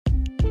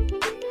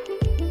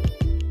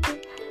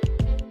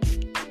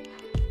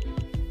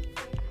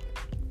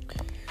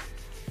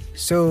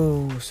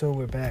So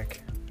we're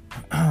back.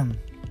 I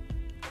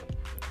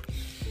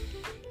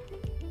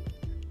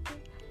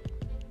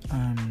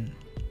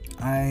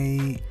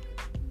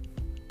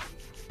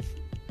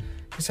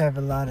just have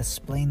a lot of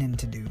splaining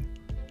to do.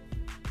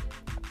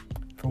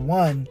 For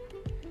one,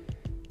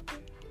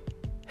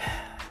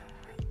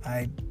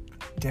 I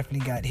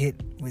definitely got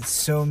hit with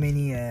so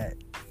many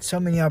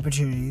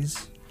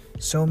opportunities,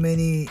 so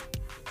many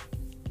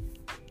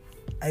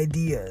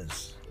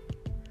ideas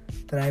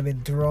that I've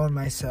been throwing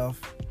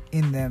myself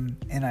in them,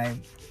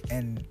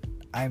 and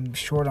I'm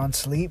short on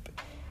sleep,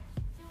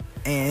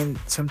 and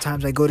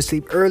sometimes I go to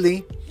sleep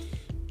early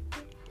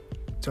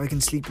so I can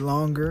sleep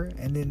longer,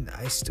 and then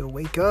I still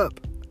wake up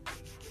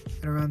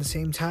at around the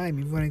same time,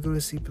 even when I go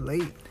to sleep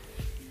late,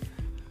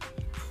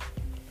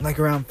 like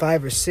around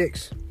 5 or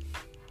 6.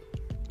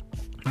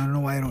 I don't know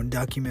why I don't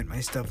document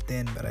my stuff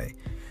then, but I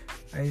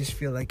just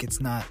feel like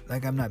it's not,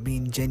 like I'm not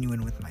being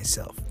genuine with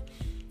myself.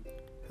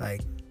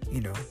 Like,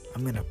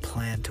 I'm gonna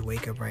plan to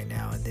wake up right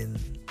now and then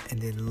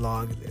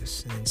log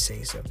this and then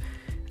say so.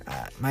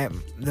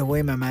 The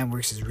way my mind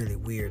works is really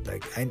weird.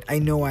 Like I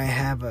know I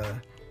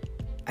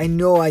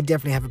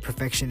definitely have a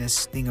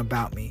perfectionist thing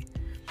about me,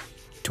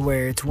 to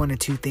where it's one of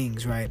two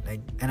things, right?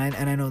 Like, and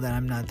I know that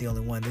I'm not the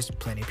only one. There's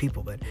plenty of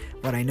people, but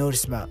what I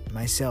noticed about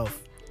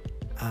myself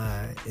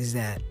is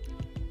that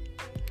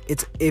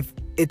if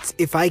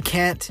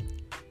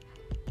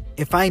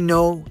I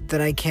know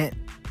that I can't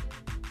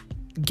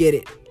get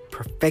it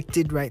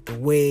perfected right the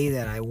way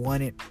that I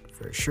want it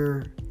for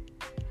sure,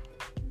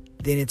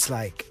 then it's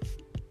like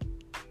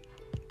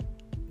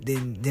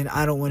then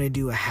I don't want to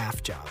do a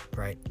half job,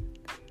 right?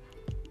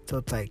 So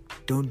it's like,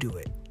 don't do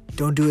it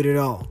at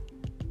all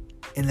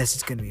unless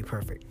it's going to be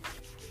perfect.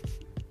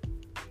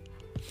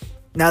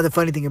 Now the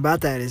funny thing about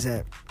that is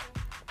that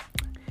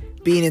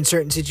being in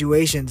certain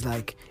situations,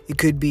 like it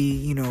could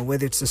be,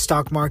 whether it's the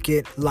stock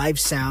market, live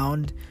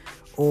sound,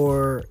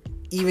 or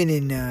even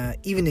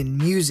in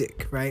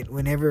music, right?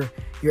 Whenever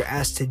you're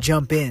asked to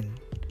jump in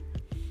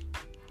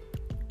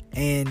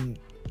and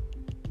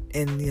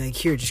like,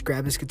 here, just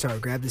grab this guitar,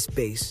 grab this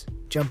bass,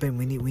 jump in.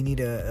 We need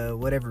a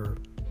whatever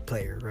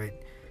player, right?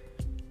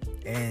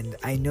 And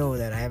I know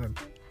that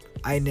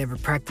I never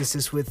practiced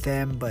this with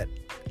them, but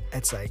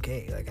it's like,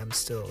 hey, like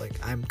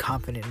I'm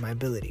confident in my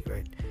ability,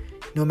 right?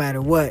 No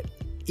matter what,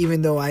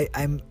 even though I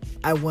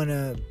want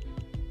to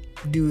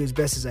do as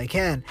best as I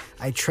can,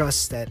 I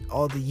trust that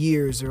all the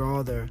years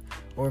or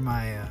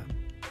my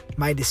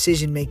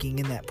decision making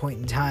in that point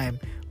in time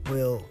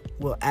will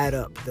add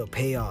up. They'll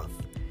pay off,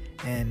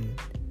 and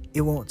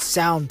it won't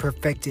sound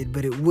perfected,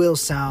 but it will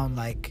sound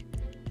like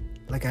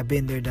I've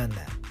been there, done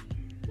that.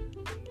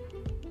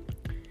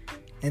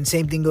 And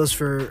same thing goes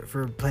for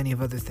plenty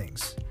of other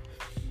things.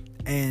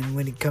 And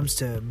when it comes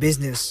to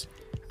business,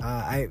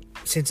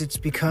 since it's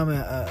become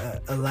a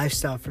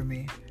lifestyle for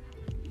me,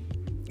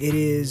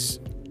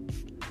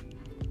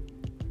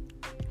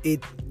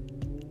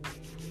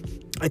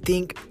 I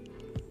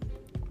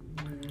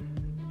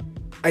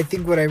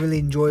think what I really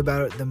enjoy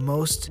about it the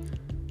most,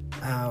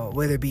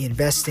 whether it be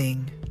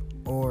investing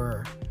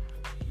or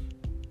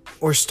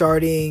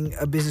starting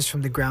a business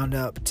from the ground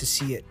up to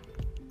see it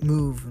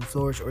move and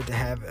flourish, or to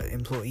have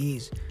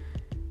employees,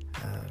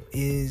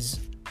 is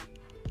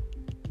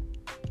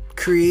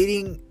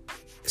creating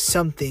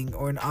something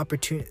or an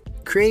opportunity.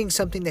 Creating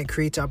something that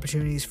creates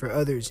opportunities for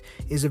others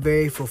is a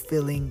very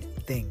fulfilling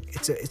thing.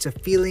 It's a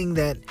feeling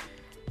that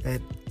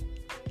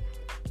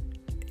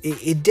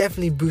it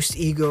definitely boosts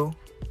ego.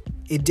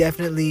 It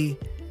definitely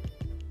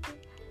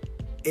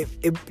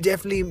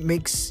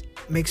makes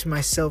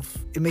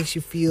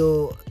you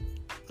feel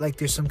like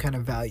there's some kind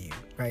of value,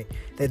 right?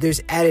 That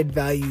there's added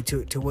value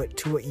to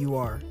what you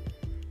are.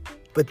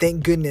 But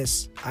thank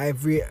goodness I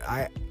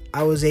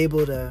was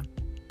able to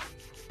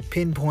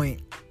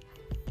pinpoint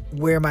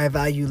where my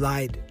value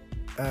lied,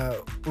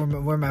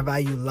 where my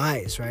value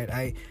lies,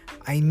 right?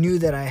 I knew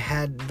that I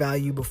had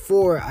value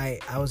before I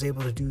was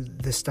able to do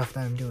the stuff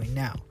that I'm doing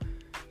now.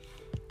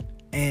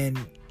 And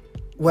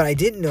what I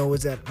didn't know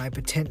was that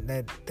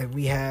that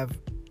we have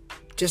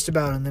just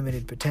about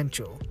unlimited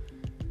potential.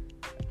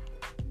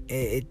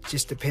 It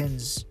just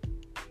depends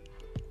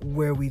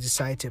where we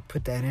decide to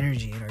put that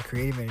energy, in our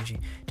creative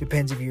energy.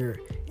 Depends if you're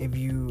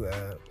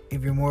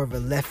more of a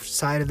left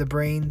side of the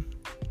brain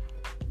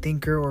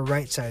thinker or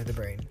right side of the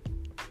brain.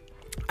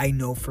 I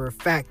know for a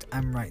fact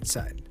I'm right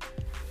side.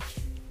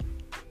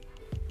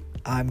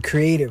 I'm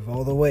creative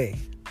all the way.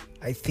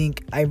 I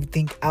think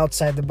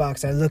outside the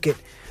box.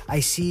 I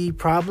see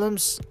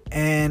problems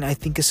and I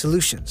think of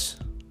solutions.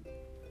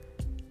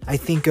 I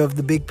think of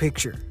the big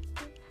picture.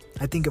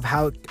 I think of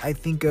who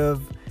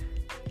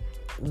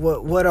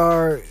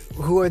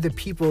are the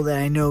people that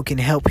I know can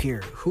help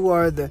here?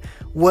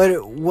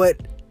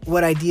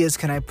 What ideas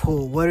can I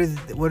pull? What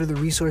are the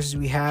resources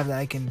we have that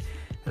I can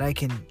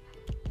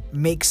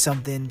make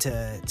something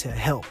to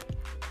help?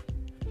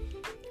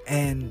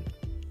 And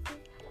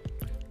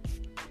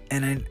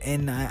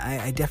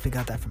I definitely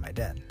got that from my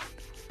dad,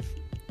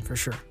 for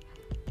sure.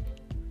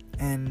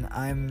 And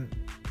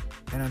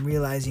And I'm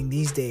realizing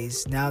these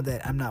days, now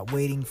that I'm not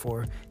waiting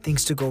for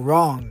things to go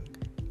wrong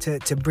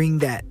to bring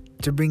that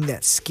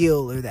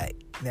skill or that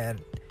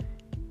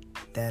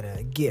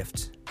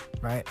gift,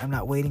 right? I'm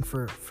not waiting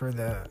for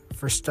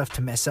stuff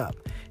to mess up.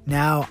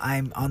 Now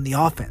I'm on the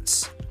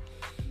offense.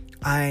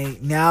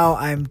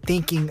 I'm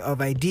thinking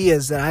of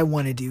ideas that I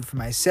want to do for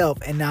myself,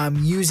 and now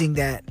I'm using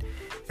that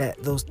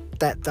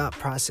thought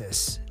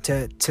process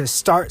to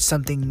start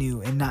something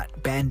new and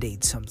not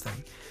band-aid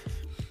something.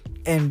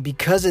 And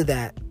because of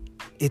that,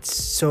 it's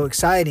so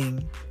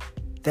exciting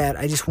that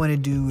I just want to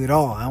do it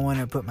all. I want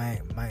to put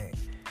my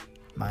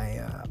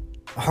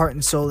heart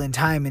and soul and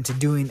time into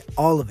doing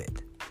all of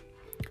it.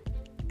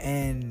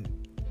 And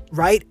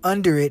right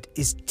under it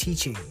is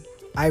teaching.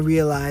 I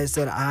realize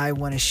that I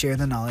want to share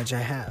the knowledge I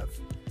have.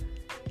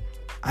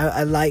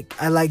 I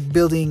like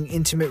building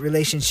intimate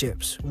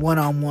relationships,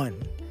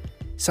 one-on-one,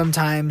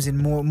 sometimes in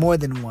more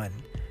than one.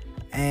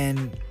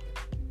 And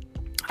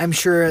I'm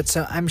sure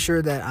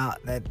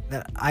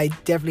that I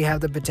definitely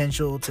have the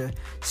potential to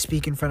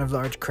speak in front of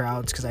large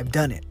crowds, because I've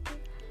done it.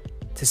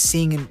 To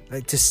sing and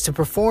to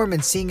perform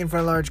and sing in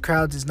front of large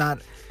crowds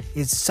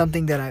is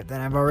something that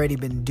I've already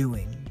been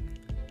doing.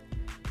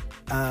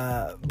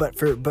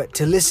 But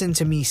to listen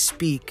to me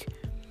speak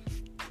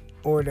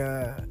or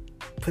to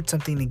put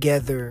something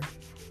together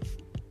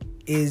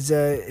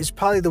is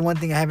probably the one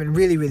thing I haven't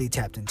really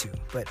tapped into.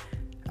 But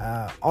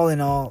all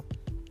in all,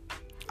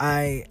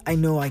 I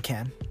know I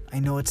can. I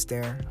know it's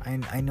there.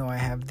 I know I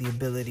have the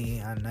ability,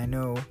 and I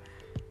know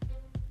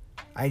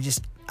I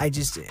just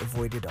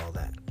avoided all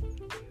that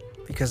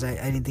because I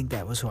didn't think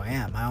that was who I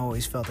am. I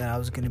always felt that I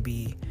was going to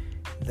be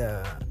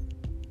the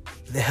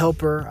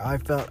helper.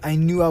 I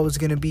knew I was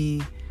going to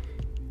be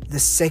the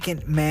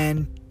second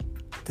man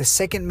to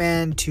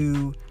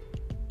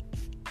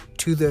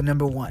the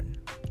number one.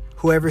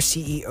 Whoever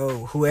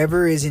CEO,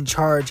 whoever is in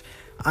charge,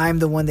 I'm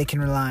the one they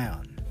can rely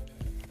on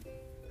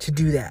to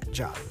do that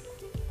job.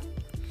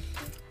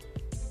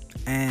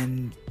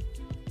 And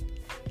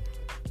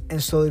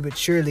slowly but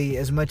surely,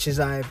 as much as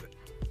I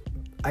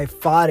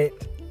fought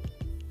it,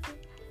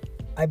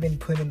 I've been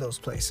put in those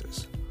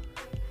places,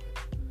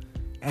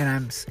 and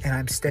I'm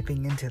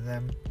stepping into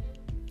them.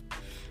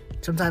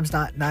 Sometimes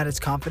not as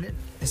confident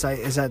as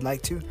I'd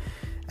like to,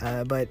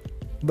 but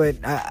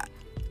I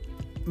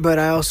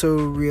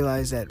also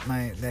realize that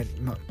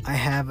I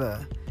have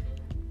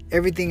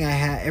everything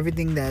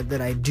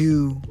that I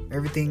do,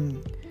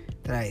 everything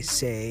that I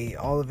say,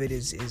 all of it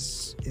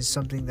is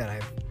something that I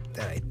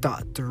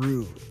thought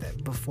through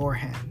that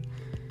beforehand.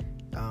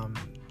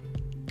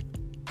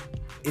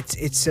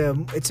 It's a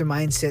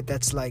mindset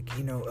that's like,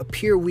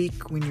 appear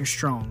weak when you're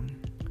strong.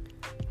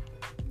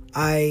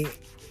 I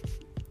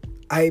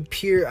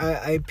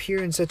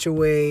appear in such a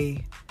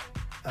way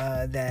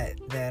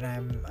that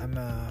I'm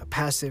a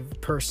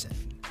passive person,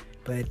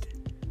 but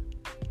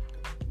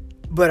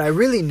I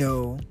really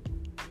know,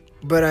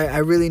 I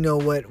really know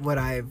what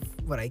I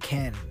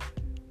can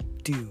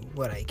do,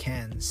 what I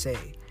can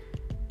say,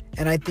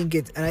 and I think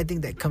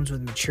that comes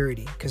with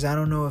maturity, because I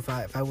don't know if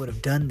I would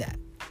have done that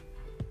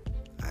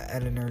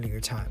at an earlier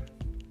time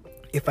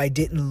if I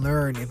didn't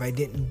learn, if I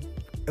didn't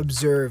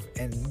observe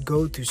and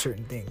go through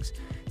certain things.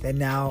 That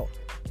now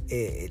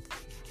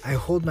I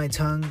hold my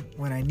tongue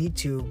when I need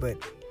to, but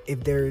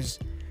if there's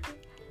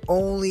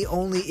only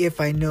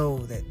if I know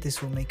that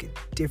this will make a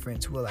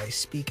difference, will I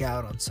speak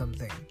out on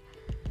something.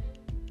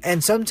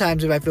 And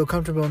sometimes if I feel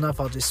comfortable enough,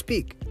 I'll just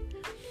speak.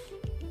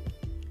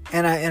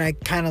 And I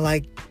kind of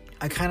like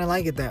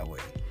it that way,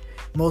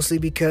 mostly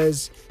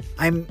because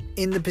I'm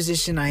in the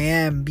position I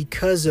am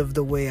because of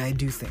the way I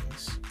do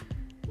things.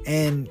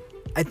 And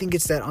I think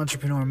it's that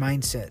entrepreneur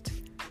mindset.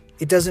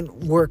 It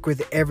doesn't work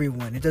with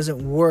everyone. It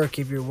doesn't work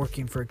if you're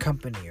working for a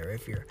company, or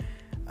if you're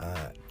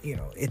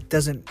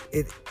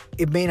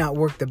it may not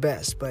work the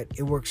best, but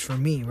it works for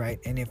me, right?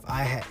 And if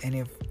I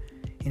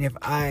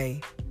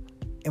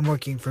am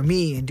working for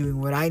me and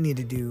doing what I need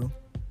to do,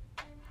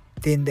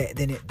 then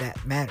that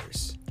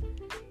matters.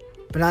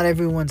 But not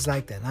everyone's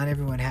like that. Not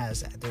everyone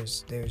has that.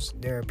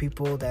 There are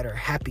people that are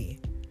happy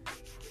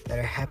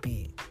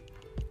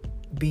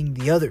being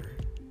the other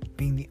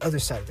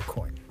side of the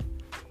coin.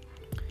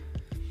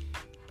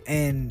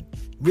 And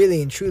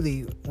really and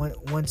truly,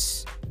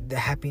 once the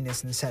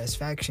happiness and the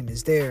satisfaction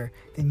is there,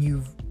 then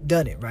you've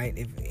done it, right?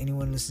 If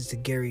anyone listens to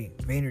Gary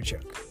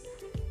Vaynerchuk,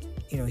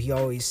 he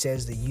always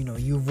says that,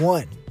 you've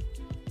won.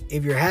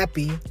 If you're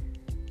happy,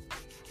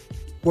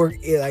 work,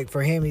 like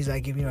for him, he's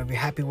like, if you're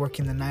happy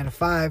working the 9 to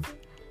 5,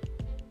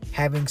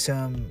 having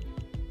some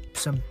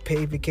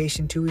paid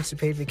vacation, 2 weeks of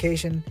paid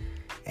vacation,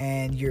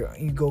 and you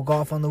go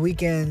golf on the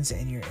weekends,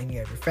 and you have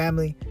your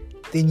family,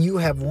 then you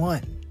have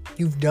won.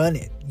 You've done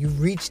it. You've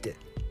reached it.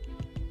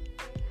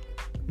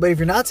 But if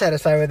you're not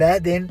satisfied with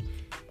that, then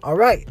all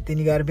right, then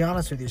you got to be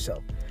honest with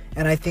yourself.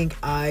 And I think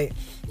I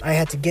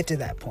had to get to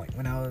that point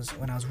when I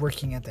was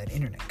working at that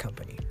internet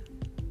company.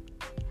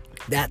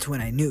 That's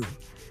when I knew.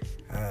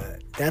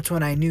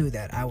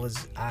 That I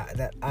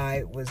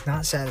was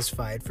not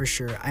satisfied for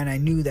sure, and I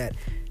knew that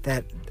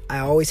that I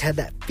always had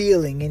that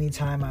feeling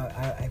anytime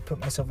I put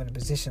myself in a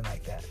position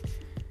like that.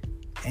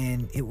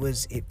 And it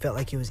felt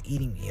like it was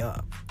eating me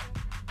up.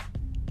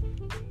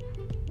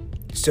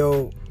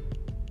 So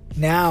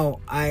now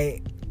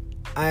I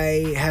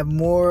have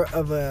more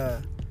of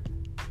a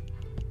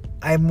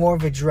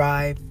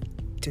drive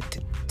to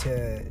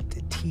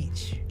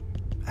teach.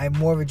 I have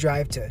more of a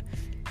drive to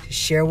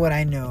share what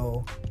I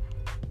know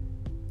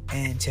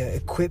and to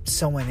equip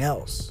someone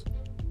else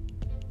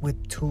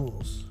with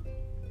tools.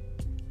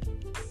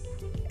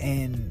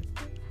 And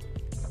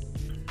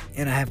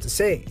I have to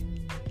say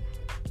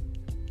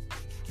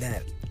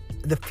that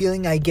the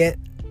feeling I get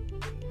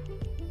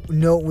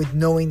with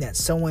knowing that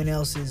someone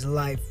else's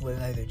life was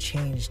either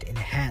changed,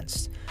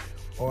 enhanced,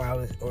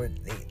 or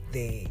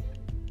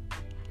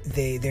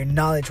their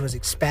knowledge was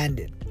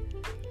expanded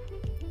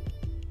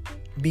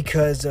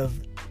because of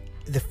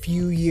the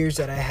few years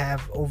that I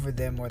have over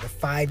them, or the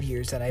 5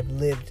 years that I've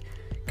lived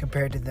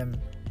compared to them.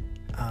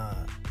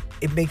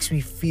 It makes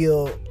me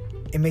feel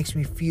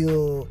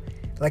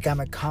like I'm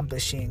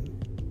accomplishing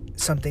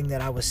something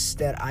that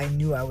I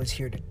knew I was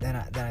here to,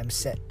 that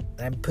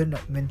I'm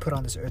been put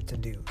on this earth to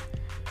do.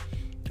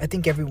 I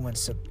think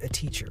everyone's a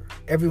teacher.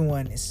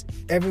 Everyone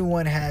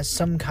has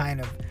some kind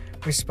of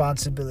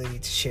responsibility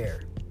to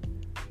share.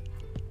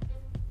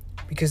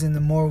 Because in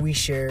the more we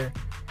share,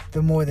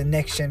 the more the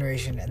next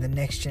generation and the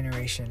next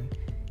generation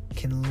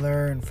can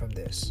learn from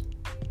this,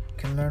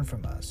 can learn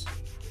from us.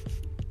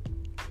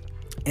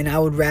 And I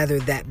would rather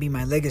that be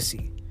my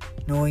legacy,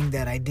 knowing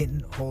that I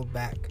didn't hold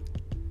back.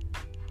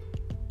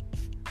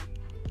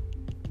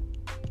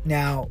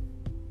 Now,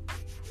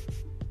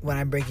 what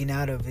I'm breaking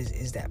out of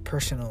is that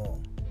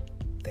personal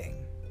thing.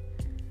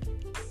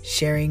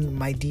 Sharing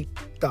my deep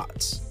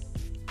thoughts.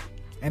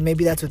 And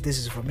maybe that's what this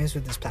is for. Maybe that's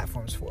what this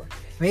platform's for.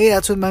 Maybe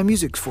that's what my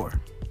music's for.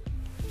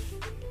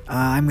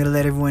 I'm going to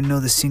let everyone know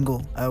the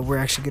single. We're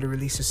actually going to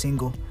release a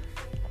single.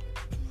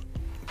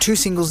 2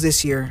 singles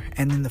this year,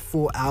 and then the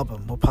full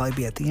album will probably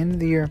be at the end of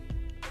the year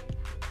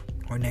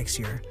or next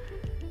year.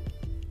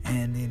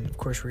 And then, of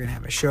course, we're going to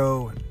have a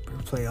show and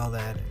we'll play all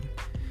that. And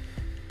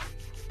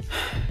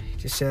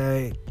just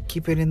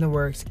keep it in the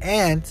works.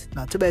 And,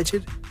 not to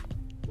mention,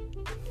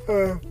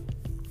 the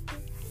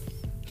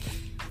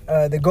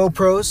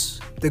GoPros,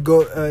 the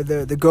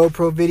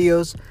GoPro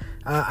videos.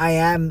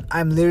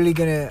 I'm literally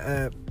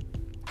gonna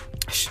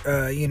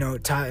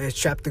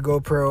strap the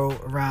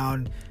GoPro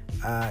around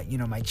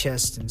my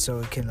chest, and so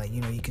it can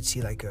you can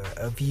see like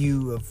a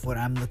view of what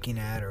I'm looking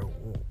at, or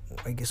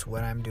I guess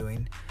what I'm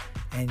doing,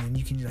 and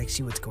you can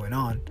see what's going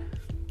on.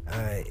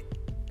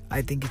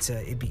 I think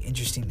it'd be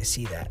interesting to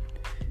see that.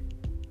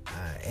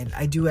 And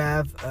I do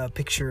have a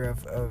picture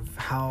of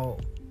how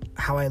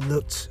I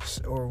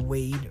looked or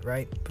weighed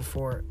right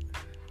before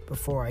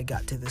I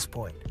got to this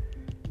point.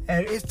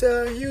 And it's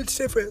a huge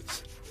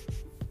difference.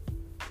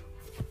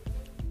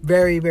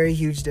 Very, very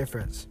huge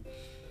difference.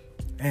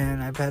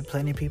 And I've had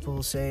plenty of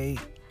people say,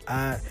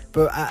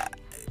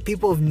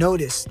 people have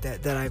noticed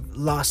that I've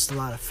lost a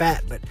lot of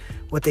fat, but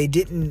what they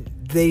didn't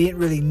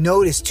really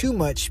notice too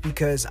much,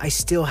 because I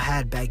still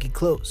had baggy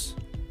clothes.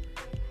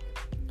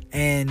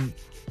 And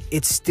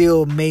it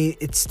still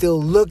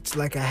looked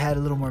like I had a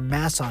little more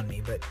mass on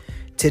me. But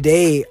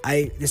today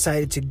I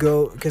decided to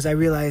go, because I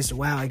realized,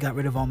 wow, I got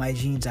rid of all my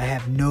jeans. I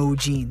have no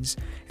jeans,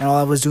 and all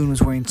I was doing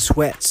was wearing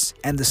sweats,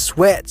 and the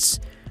sweats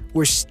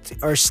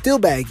are still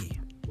baggy.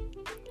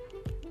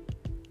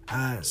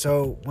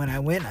 So when I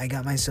went, I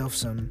got myself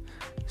some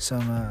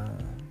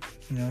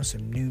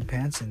new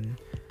pants and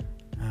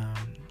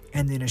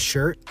then a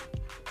shirt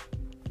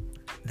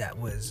that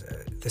was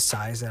the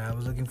size that I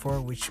was looking for,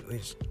 which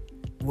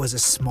was a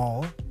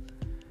small,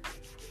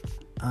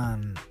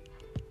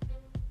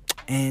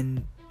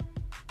 and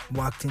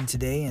walked in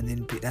today, and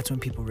then that's when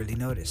people really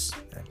noticed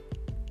that,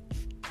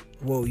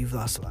 whoa, you've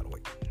lost a lot of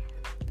weight.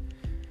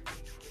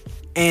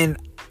 And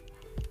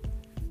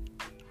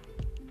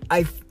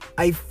I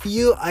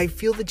feel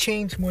the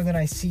change more than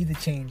I see the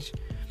change.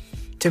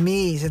 To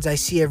me, since I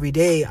see every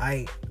day,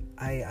 I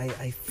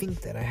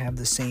think that I have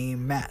the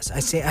same mass. I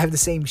say I have the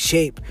same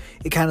shape.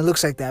 It kind of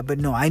looks like that, but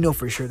no, I know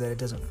for sure that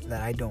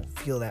that I don't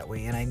feel that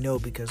way. And I know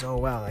because, oh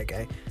wow,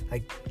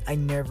 I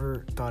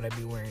never thought I'd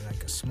be wearing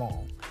like a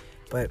small,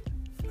 but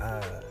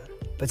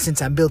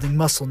since I'm building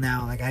muscle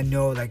now, I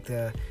know I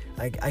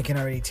can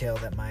already tell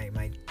that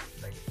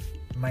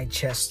my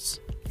chest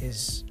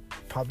is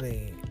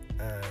probably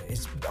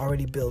is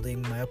already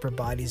building. My upper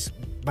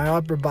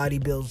body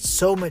builds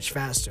so much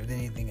faster than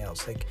anything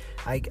else.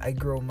 I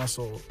grow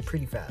muscle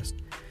pretty fast,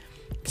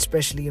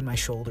 especially in my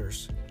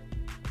shoulders.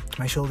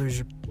 My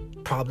shoulders are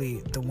probably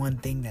the one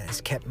thing that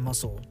has kept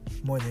muscle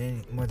more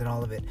than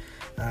all of it.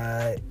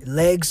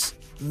 Legs.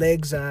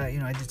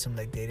 I did some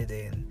leg day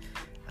today, and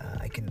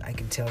I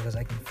can tell because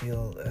I can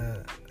feel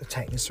the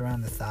tightness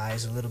around the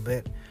thighs a little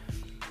bit.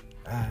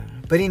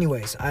 But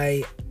anyways,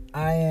 I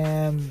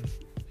am.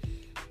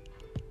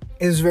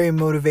 It was very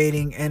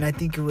motivating, and I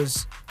think it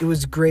was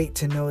great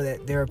to know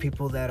that there are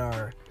people that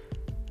are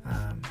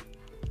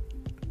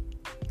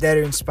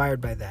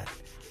inspired by that.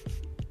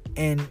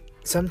 And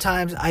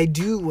sometimes I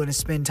do want to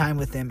spend time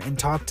with them and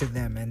talk to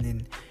them,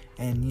 and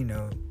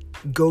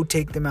go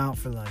take them out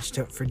for lunch,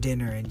 for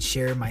dinner, and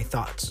share my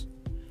thoughts,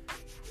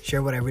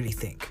 share what I really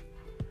think,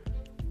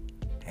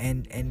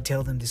 and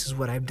tell them this is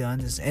what I've done.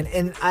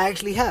 And I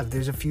actually have.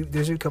 There's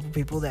a couple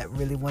people that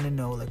really want to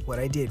know like what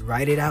I did.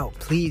 Write it out,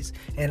 please.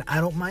 And I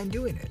don't mind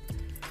doing it.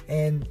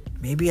 And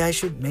maybe that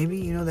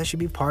should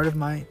be part of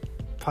my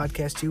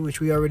podcast too, which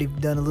we already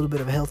done a little bit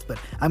of health, but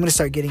I'm going to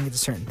start getting into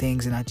certain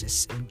things and not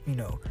just,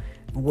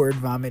 word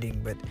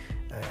vomiting, but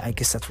I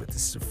guess that's what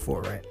this is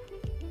for, right?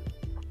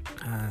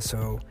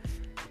 So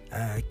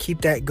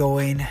keep that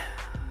going.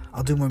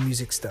 I'll do more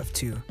music stuff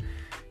too.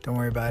 Don't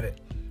worry about it.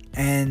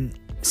 And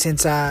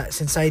since one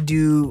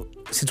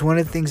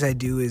of the things I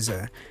do is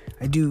I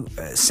do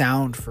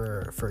sound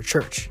for a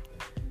church,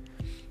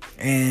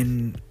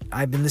 and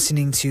I've been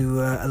listening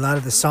to a lot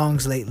of the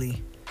songs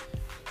lately.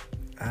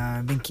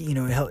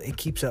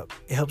 It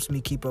helps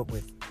me keep up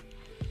with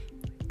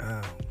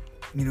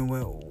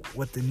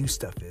what the new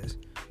stuff is.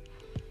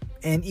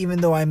 And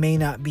even though I may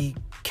not be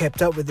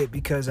kept up with it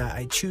because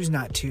I choose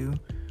not to,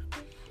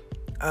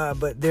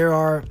 but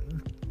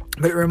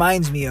it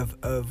reminds me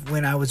of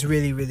when I was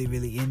really, really,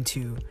 really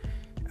into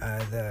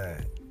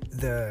the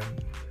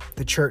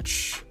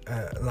church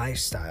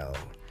lifestyle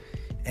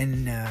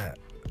and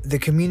the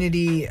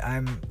community.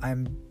 I'm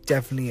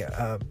definitely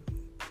I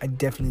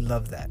definitely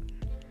love that.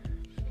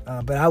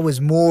 But I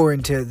was more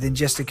into than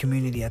just a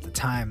community at the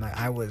time. Like,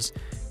 I was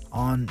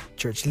on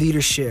church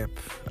leadership.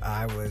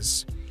 I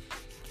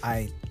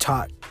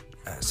taught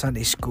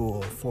Sunday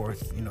school,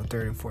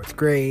 third and fourth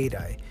grade.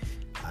 I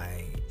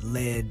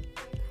led,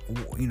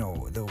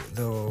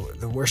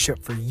 the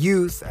worship for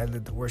youth. I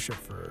led the worship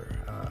for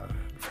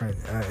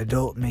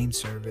adult main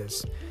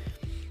service.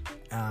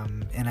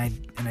 And I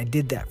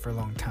did that for a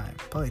long time,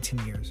 probably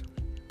 10 years.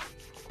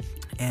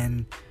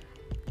 And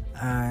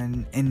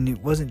it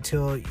wasn't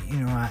until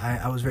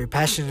I was very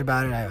passionate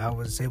about it. I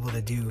was able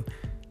to do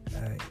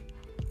I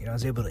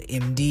was able to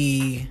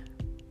MD,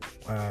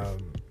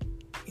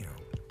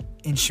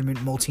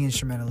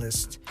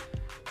 multi-instrumentalist.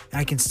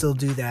 I can still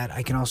do that.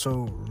 I can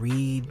also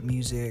read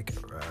music.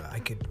 I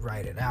could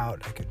write it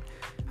out.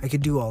 I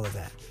could do all of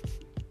that.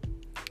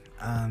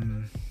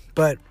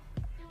 But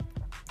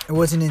it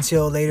wasn't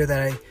until later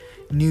that I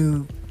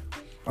knew,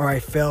 or I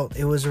felt,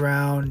 it was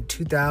around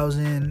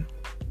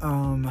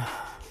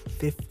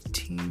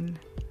 2015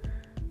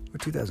 or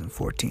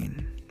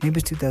 2014. Maybe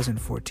it's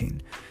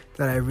 2014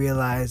 that I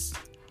realized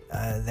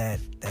that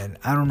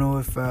I don't know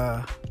if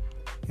I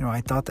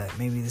thought that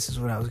maybe this is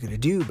what I was going to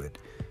do, but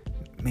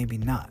maybe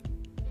not.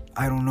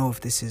 I don't know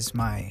if this is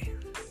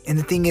and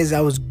the thing is,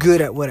 I was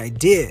good at what I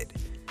did,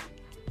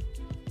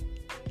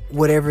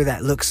 whatever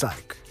that looks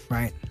like,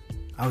 right?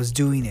 I was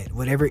doing it,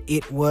 whatever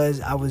it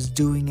was, I was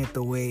doing it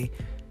the way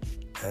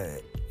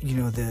I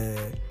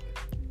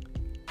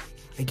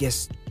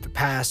guess the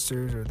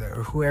pastors or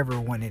whoever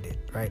wanted it,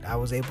 right? I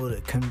was able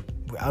to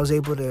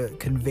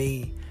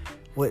convey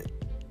what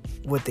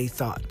they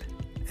thought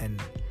and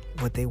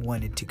what they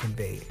wanted to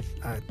convey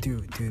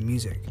through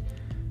music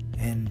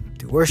and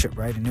through worship,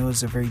 right? And it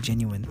was a very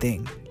genuine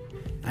thing.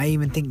 I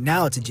even think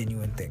now it's a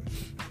genuine thing.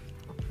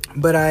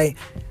 But I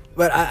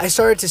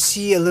started to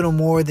see a little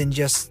more than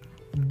just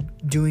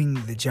doing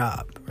the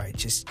job, right?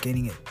 Just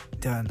getting it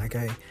done. Like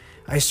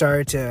I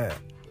started to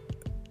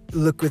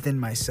look within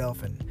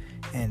myself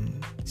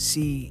and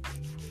see,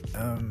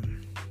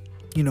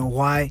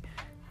 why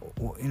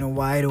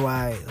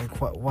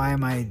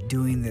am I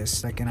doing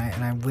this? Like, and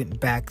I went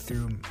back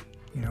through,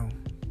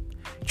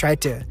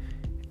 tried to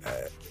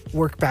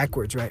work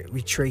backwards, right?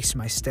 Retrace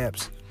my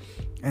steps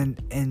and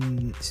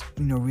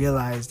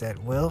realize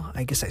that, well,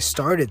 I guess I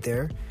started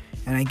there.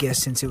 And I guess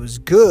since it was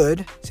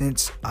good,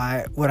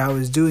 what I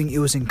was doing, it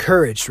was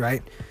encouraged,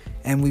 right?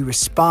 And we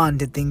respond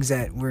to things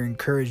that we're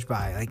encouraged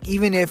by. Like,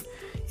 even if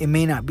it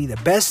may not be the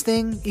best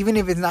thing, even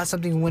if it's not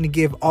something we want to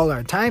give all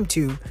our time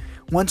to,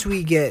 once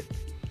we get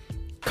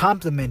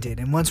complimented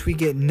and once we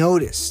get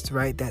noticed,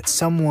 right, that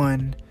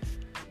someone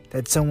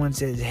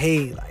says,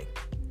 hey, like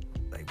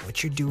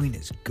what you're doing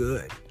is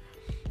good.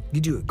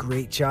 You do a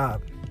great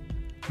job.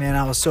 Man,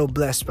 I was so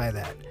blessed by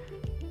that.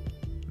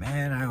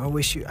 Man, I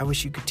wish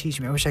you could teach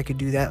me. I wish I could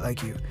do that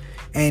like you.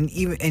 And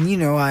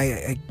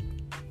I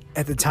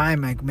at the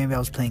time, like, maybe I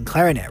was playing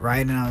clarinet, right?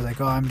 And I was like,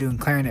 oh, I'm doing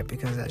clarinet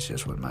because that's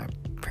just what my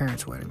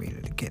parents wanted me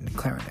to get into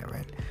clarinet,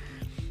 right?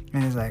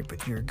 And it's like,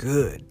 but you're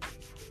good,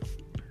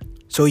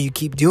 so you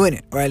keep doing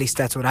it, or at least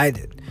that's what I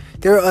did.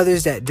 There are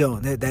others that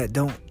don't,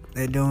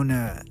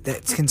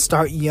 that can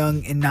start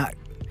young and not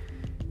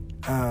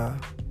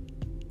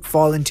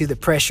fall into the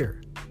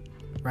pressure,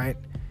 right?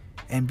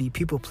 And be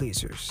people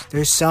pleasers.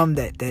 There's some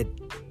that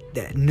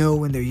know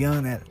when they're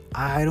young that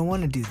I don't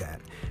want to do that.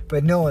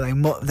 But no, like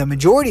the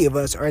majority of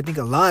us, or I think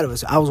a lot of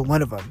us, I was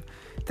one of them,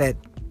 that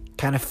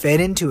kind of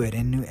fed into it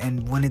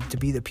and wanted to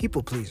be the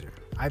people pleaser.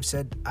 I've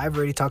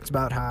already talked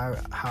about how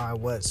I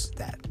was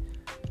that.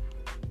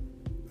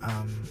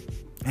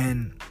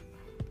 And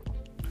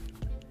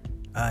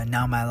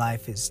now my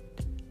life is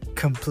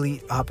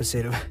complete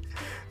opposite of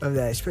of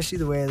that, especially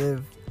the way I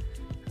live.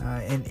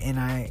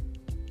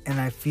 And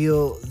I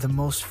feel the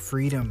most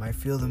freedom. I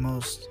feel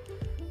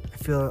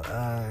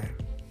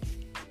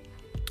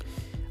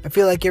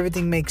like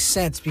everything makes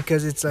sense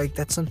because it's like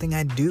that's something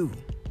I do.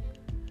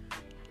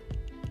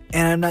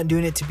 And I'm not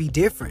doing it to be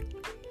different.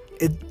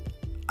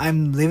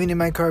 I'm living in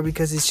my car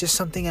because it's just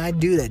something I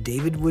do that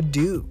David would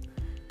do.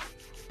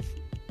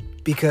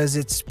 Because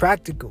it's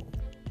practical.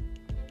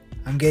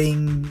 I'm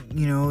getting,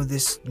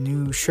 this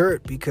new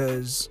shirt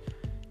because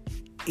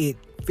it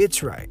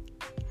fits right.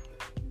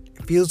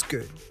 It feels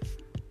good.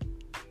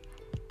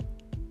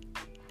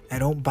 I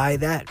don't buy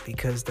that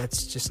because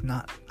that's just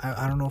not,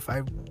 I don't know if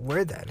I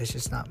wear that. It's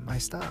just not my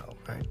style,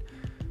 right?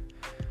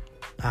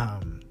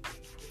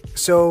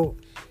 So,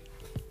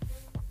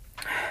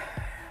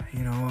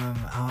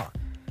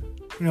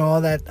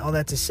 all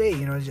that to say,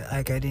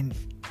 like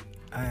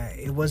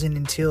it wasn't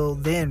until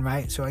then,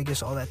 right? So I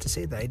guess all that to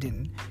say that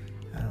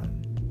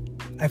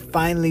I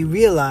finally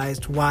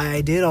realized why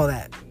I did all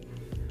that.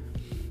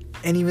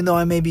 And even though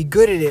I may be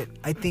good at it,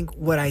 I think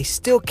what I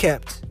still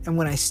kept, and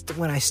when I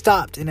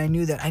stopped, and I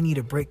knew that I need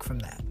a break from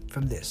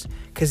this,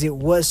 because it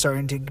was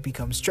starting to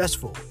become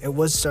stressful. It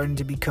was starting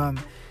to become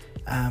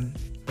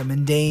the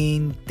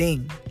mundane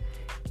thing.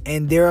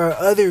 And there are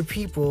other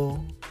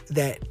people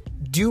that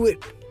do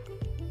it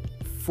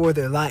for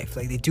their life,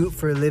 like they do it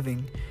for a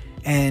living,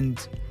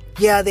 and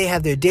yeah, they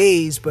have their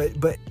days, but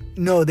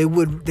no, they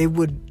wouldn't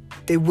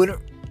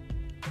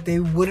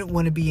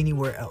want to be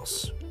anywhere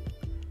else.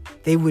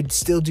 They would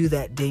still do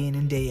that day in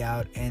and day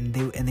out, and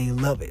they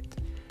love it,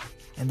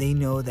 and they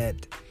know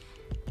that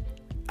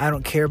I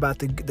don't care about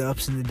the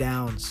ups and the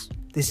downs.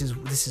 This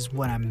is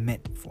what I'm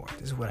meant for.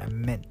 This is what I'm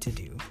meant to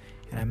do,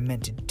 and I'm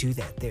meant to do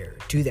that there,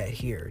 do that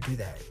here, do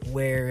that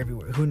where,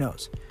 everywhere. Who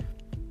knows?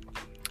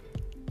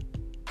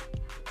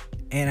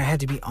 And I had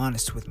to be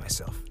honest with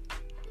myself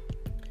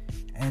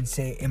and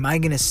say, am I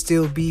going to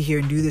still be here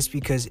and do this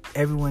because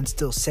everyone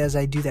still says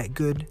I do that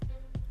good?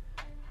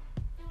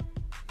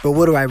 But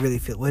what do I really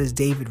feel? What does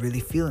David really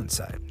feel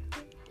inside?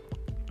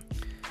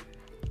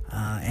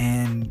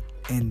 And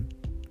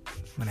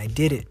when I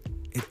did it,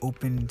 it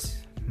opened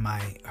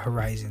my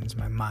horizons,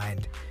 my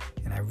mind,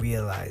 and I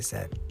realized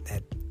that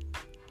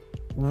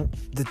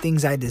the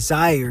things I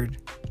desired,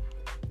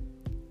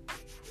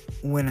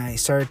 when I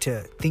started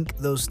to think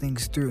those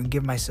things through and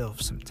give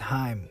myself some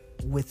time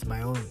with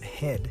my own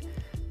head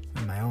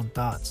and my own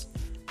thoughts,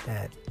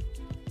 that,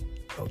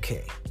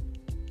 okay,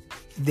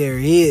 there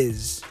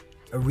is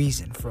a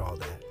reason for all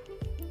that.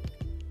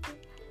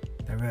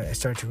 I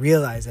started to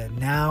realize that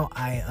now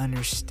I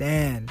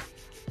understand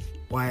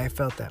why I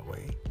felt that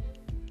way.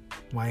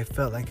 Why I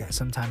felt like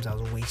sometimes I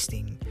was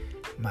wasting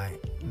my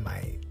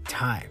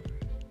time.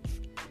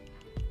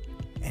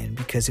 And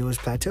because it was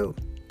plateaued.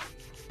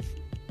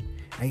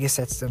 I guess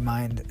that's the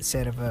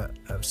mindset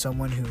of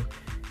someone who,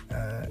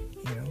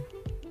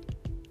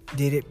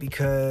 did it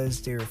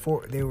because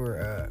they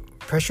were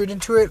pressured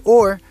into it,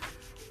 or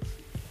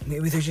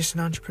maybe they're just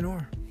an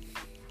entrepreneur.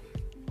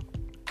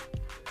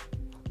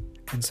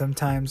 And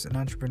sometimes an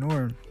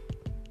entrepreneur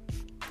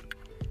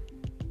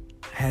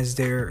has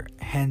their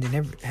hand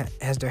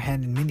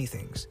in many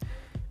things,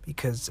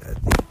 because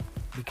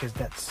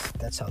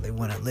that's how they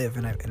want to live,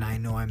 and I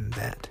know I'm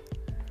that.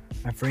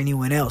 And for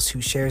anyone else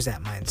who shares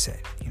that mindset,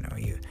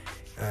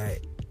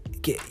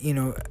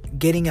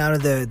 getting out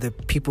of the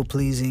people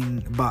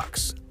pleasing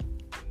box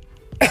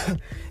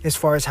as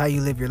far as how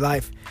you live your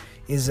life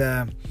is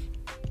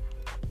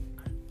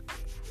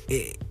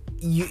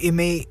it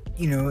may,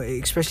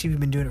 especially if you've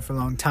been doing it for a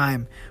long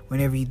time,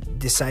 whenever you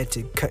decide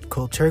to cut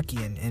cold turkey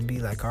and be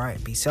like, all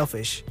right, be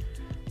selfish,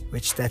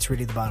 which that's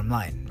really the bottom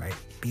line, right?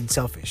 Being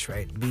selfish,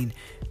 right?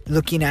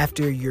 Looking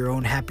after your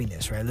own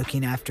happiness, right?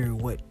 Looking after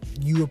what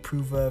you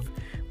approve of,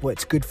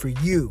 what's good for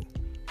you.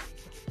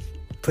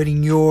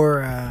 Putting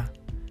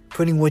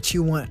what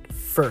you want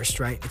first,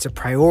 right? It's a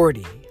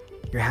priority,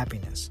 your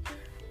happiness.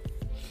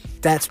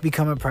 That's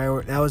become a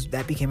priority.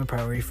 That became a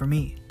priority for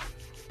me.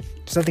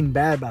 There's nothing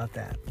bad about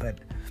that, but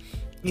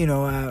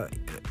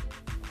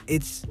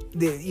there's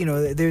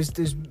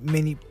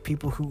many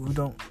people who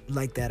don't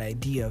like that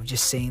idea of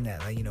just saying that,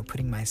 like,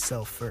 putting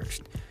myself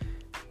first.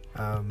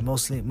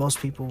 Most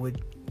people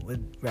would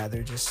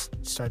rather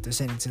just start their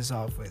sentences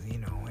off with,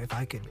 if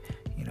I could,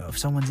 if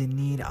someone's in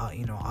need,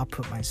 I'll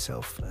put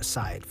myself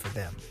aside for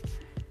them,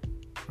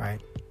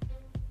 right?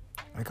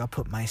 Like, I'll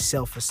put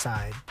myself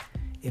aside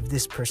if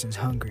this person's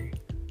hungry.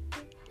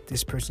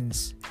 This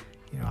person's,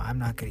 I'm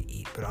not gonna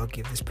eat, but I'll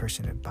give this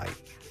person a bite.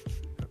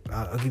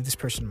 I'll give this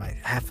person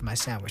half of my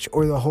sandwich,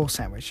 or the whole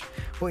sandwich.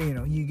 Well,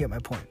 you get my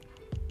point.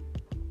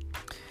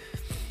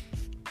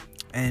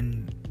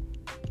 And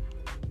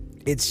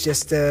it's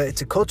just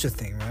it's a culture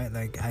thing, right?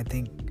 Like, I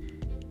think,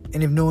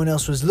 and if no one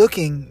else was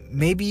looking,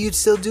 maybe you'd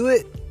still do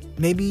it.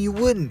 Maybe you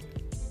wouldn't.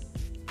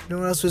 If no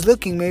one else was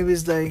looking, maybe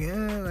it's like,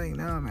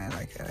 no, man,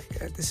 like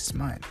this is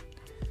mine.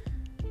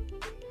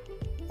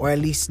 Or at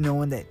least no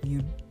one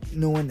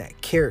that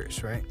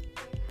cares, right?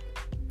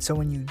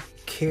 Someone you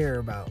care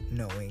about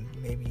knowing,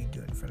 maybe you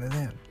do it in front of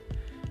them.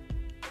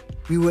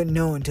 We wouldn't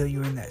know until you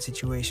were in that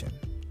situation,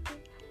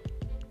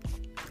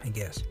 I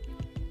guess.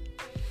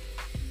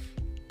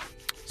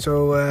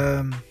 So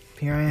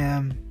here I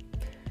am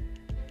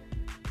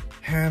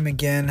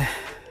again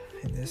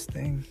in this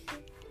thing,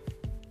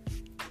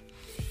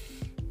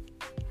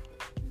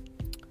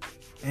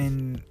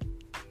 and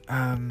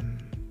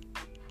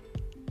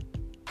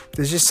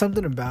there's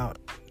something about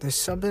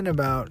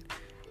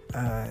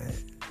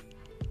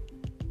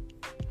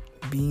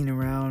being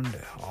around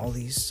all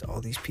these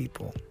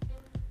people.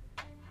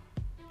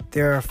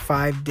 There are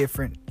 5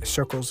 different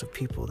circles of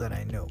people that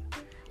I know,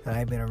 that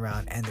I've been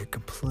around, and they're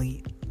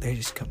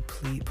just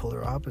complete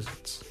polar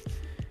opposites.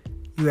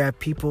 You have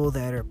people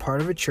that are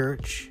part of a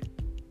church,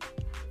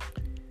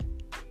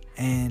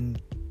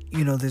 and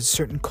there's a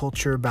certain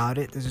culture about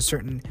it.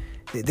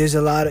 There's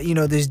a lot of,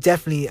 there's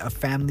definitely a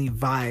family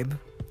vibe,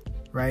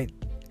 right?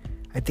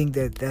 I think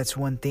that's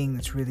one thing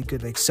that's really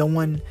good. Like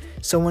someone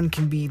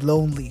can be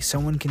lonely,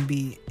 someone can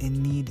be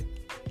in need,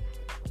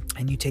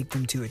 and you take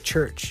them to a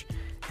church,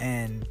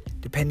 and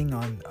depending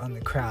on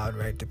the crowd,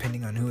 right,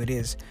 depending on who it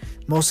is,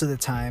 most of the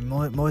time,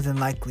 more than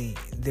likely,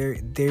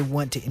 they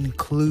want to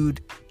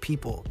include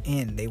people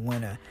in. They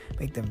want to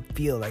make them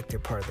feel like they're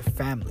part of the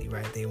family,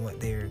 right?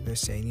 They're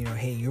saying,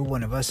 hey, you're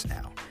one of us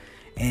now.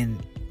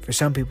 And for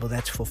some people,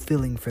 that's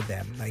fulfilling for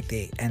them. Like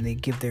they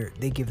give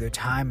their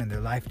time and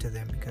their life to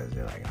them, because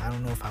they're like, I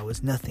don't know if I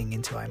was nothing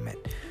until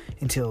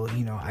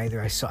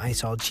either I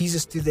saw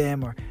Jesus through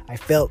them, or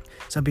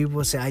some people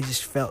will say I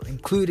just felt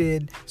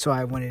included, so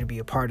I wanted to be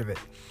a part of it.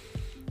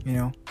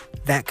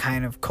 That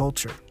kind of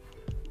culture.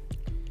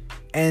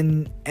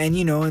 And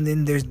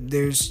then there's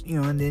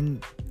and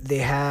then they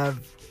have,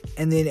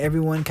 and then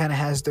everyone kind of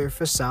has their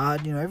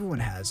facade. Everyone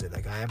has it.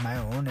 Like I have my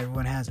own.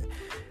 Everyone has it.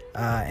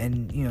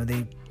 And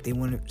they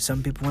want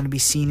some people want to be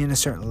seen in a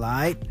certain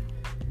light,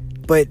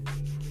 but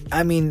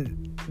I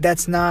mean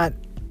that's not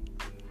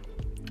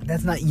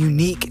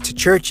unique to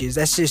churches.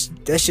 That's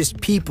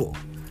just people.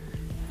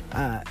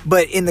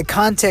 But in the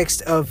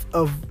context of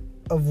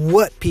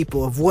what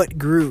people, of what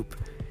group,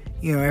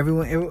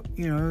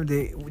 everyone,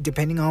 they,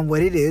 depending on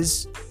what it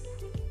is,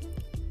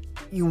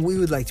 we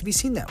would like to be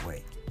seen that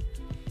way.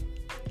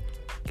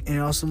 And it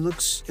also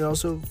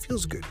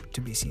feels good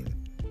to be seen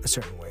a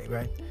certain way,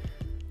 right?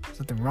 There's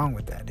nothing wrong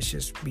with that. It's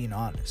just being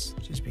honest,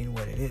 just being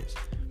what it is.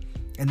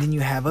 And then you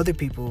have other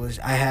people.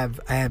 I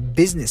have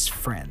business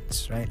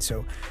friends, right?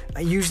 So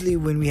usually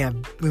when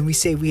we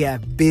say we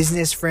have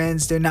business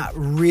friends, they're not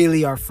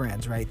really our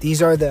friends, right?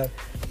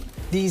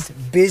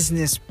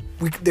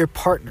 They're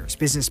partners,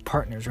 business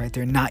partners, right?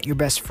 They're not your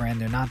best friend.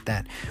 They're not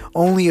that.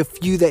 Only a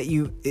few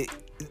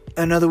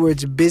in other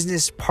words,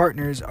 business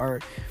partners are,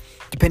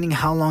 depending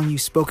how long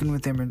you've spoken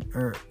with them,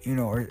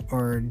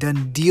 or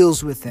done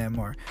deals with them,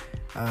 or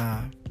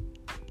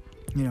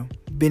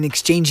been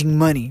exchanging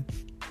money,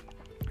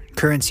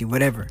 currency,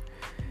 whatever.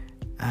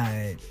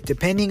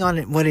 Depending on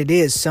what it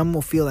is, some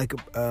will feel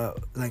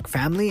like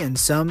family, and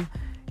some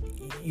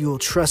you'll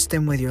trust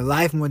them with your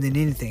life more than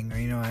anything.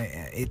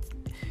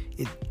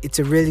 It's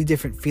a really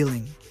different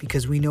feeling,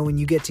 because we know when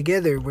you get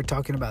together, we're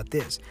talking about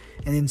this,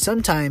 and then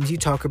sometimes you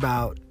talk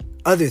about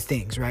other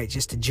things, right?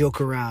 Just to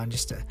joke around,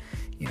 just to,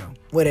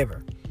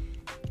 whatever.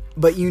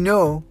 But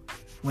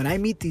when I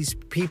meet these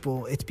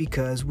people, it's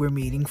because we're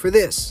meeting for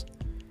this.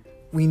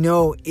 We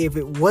know if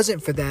it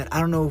wasn't for that,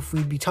 I don't know if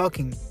we'd be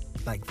talking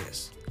like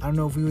this. I don't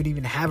know if we would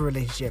even have a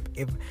relationship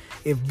if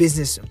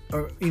business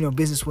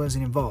business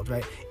wasn't involved,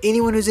 right?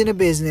 Anyone who's in a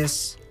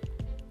business,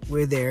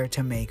 we're there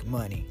to make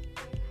money.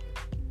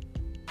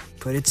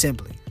 Put it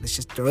simply. Let's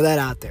just throw that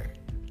out there.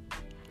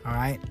 All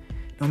right?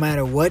 No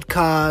matter what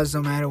cause,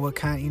 no matter what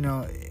kind,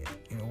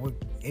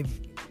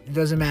 it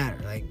doesn't matter.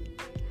 Like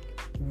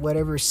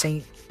whatever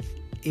saint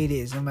it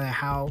is, no matter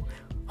how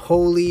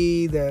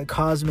holy the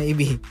cause may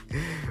be,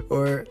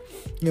 or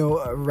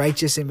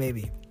righteous it may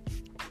be.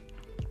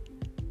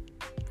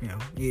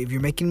 If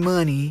you're making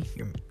money,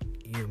 if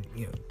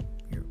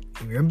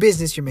you're in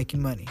business, you're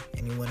making money,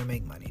 and you want to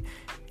make money.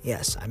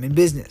 Yes, I'm in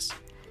business,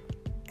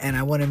 and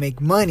I want to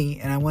make money,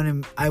 and I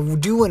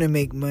do want to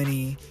make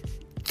money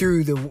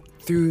through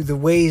the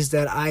ways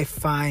that I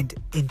find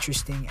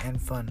interesting and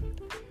fun.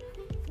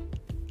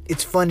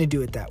 It's fun to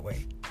do it that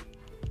way.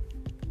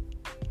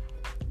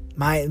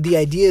 The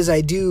ideas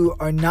I do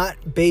are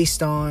not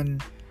based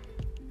on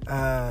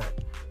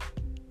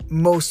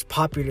most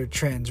popular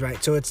trends,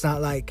 right? So it's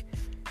not like,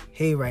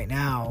 hey, right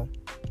now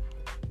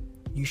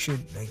you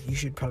should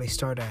probably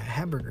start a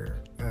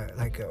hamburger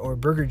or a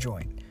burger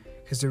joint,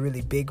 because they're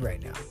really big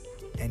right now,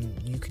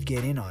 and you could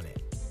get in on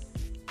it.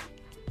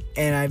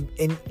 And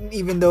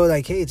even though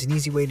hey, it's an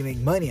easy way to make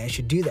money, I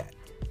should do that.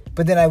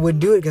 But then I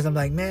wouldn't do it, because I'm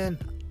like, man,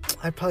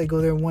 I'd probably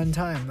go there one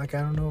time. I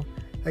don't know,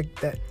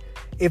 that.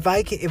 If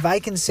I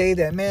can say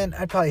that, man,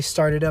 I'd probably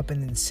start it up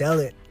and then sell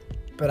it.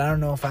 But I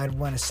don't know if I'd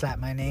want to slap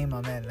my name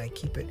on that and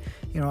keep it,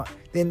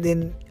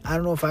 then I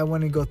don't know if I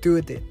want to go through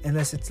with it,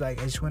 unless it's I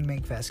just want to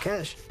make fast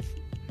cash.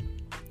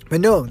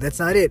 But no, that's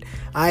not it.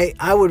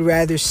 I would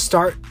rather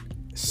start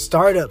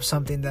up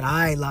something that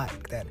I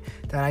like, that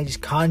I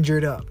just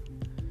conjured up.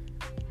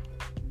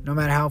 no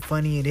matter how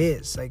funny it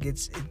is. Like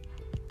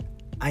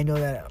I know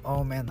that,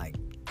 oh man, like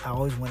I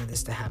always wanted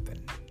this to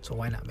happen, so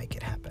why not make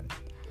it happen?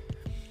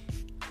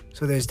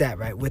 So there's that,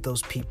 right, with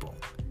those people.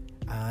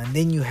 And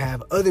then you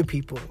have other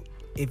people.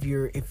 If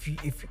you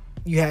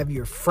have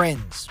your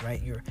friends,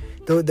 right,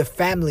 the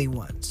family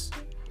ones.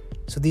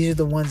 So these are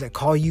the ones that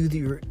call you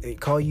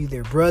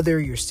their brother,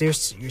 your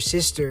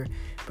sister,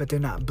 but they're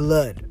not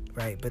blood,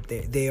 right? But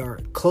they are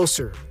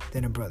closer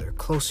than a brother,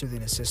 closer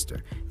than a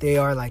sister. They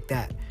are like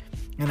that,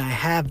 and I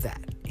have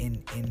that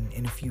in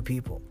a few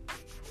people.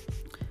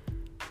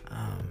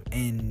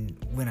 And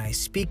when I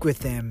speak with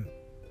them,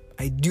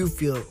 I do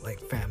feel like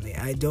family.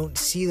 I don't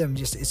see them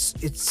just.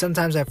 It's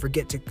sometimes I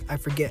forget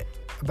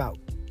about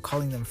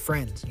calling them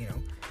friends. You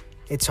know,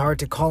 it's hard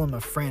to call them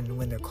a friend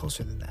when they're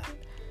closer than that.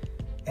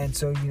 And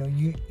so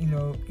you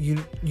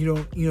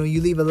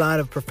leave a lot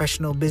of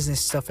professional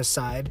business stuff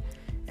aside,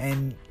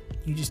 and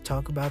you just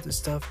talk about the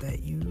stuff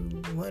that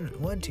you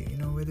want to.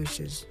 Whether it's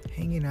just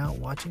hanging out,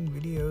 watching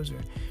videos,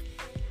 or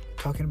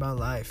talking about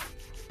life.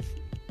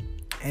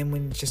 And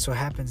when it just so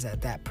happens that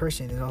that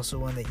person is also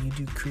one that you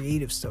do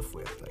creative stuff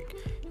with, like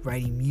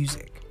writing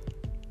music,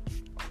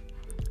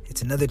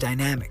 it's another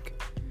dynamic.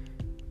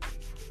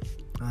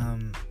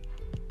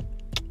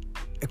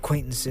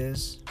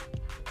 Acquaintances,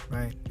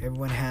 right?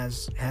 Everyone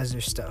has their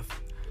stuff.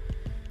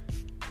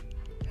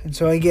 And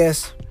so I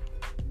guess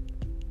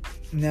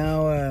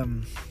now,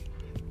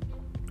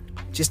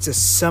 just to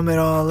sum it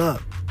all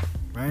up,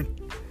 right?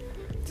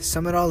 To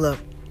sum it all up,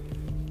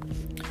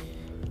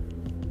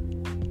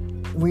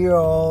 we are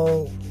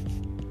all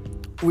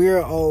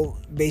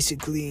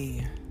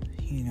basically,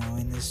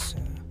 in this,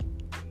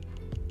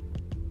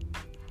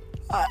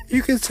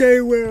 you could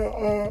say we're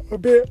a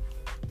bit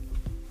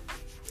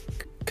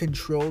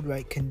controlled,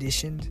 right?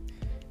 Conditioned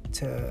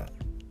to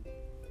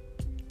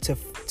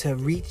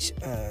reach,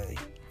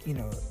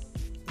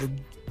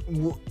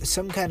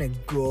 some kind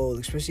of goal,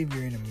 especially if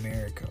you're in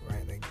America,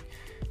 right?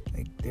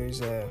 Like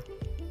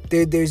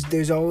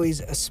there's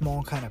always a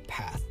small kind of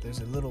path. There's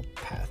a little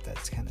path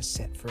that's kind of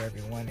set for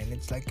everyone, and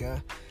it's like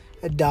a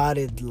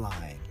dotted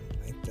line,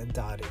 like and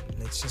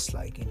it's just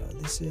like,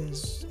 this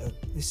is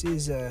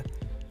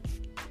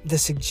the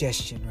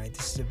suggestion, right?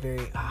 This is a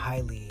very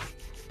highly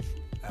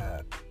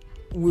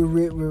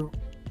we're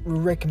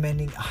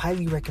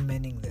highly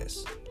recommending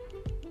this,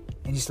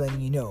 and just letting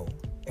you know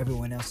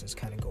everyone else is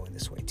kind of going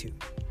this way too.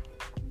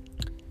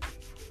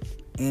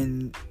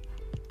 And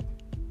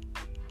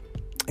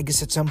I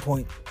guess at some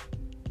point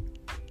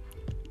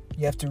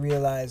you have to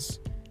realize,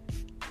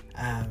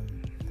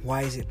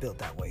 why is it built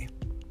that way,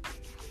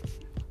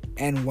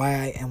 and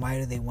why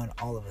do they want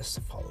all of us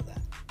to follow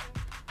that?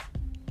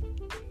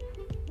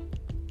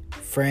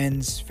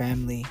 Friends,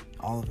 family,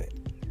 all of it.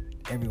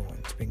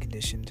 Everyone's been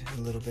conditioned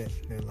a little bit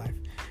in their life.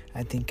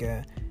 I think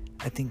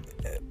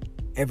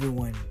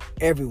everyone.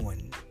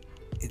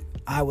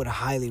 I would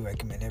highly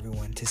recommend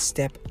everyone to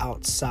step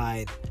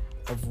outside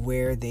of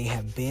where they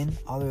have been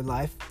all their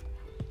life,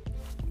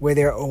 where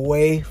they're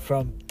away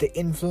from the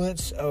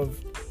influence of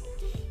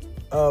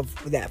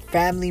that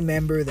family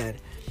member,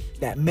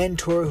 that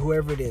mentor,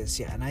 whoever it is.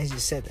 Yeah, and I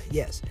just said that.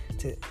 Yes,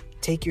 to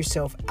take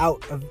yourself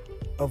out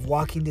of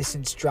walking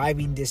distance,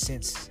 driving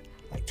distance,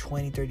 like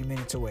 20-30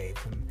 minutes away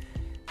from,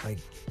 like,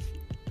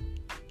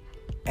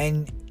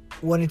 and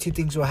one or two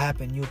things will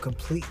happen. You'll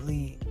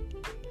completely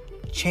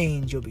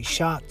change. You'll be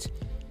shocked,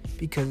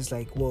 because it's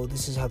like, whoa,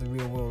 this is how the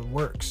real world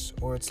works.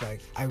 Or it's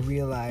like, I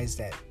realize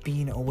that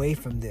being away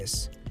from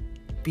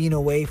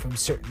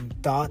certain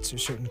thoughts or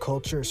certain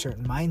culture or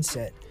certain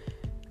mindset,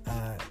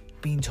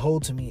 being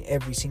told to me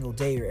every single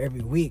day or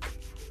every week,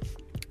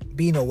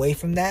 being away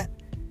from that,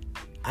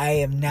 I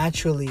am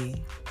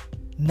naturally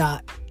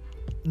not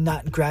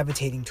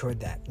gravitating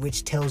toward that,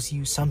 which tells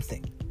you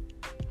something.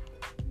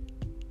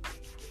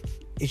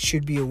 It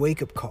should be a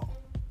wake-up call.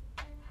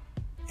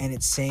 And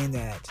it's saying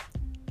that,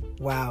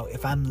 wow,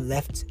 if I'm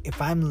left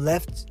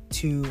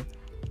to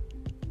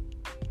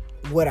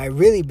what I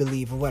really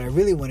believe or what I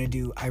really want to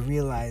do, I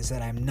realize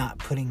that I'm not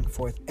putting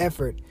forth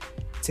effort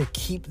to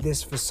keep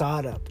this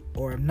facade up,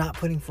 or I'm not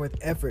putting forth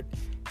effort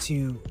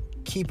to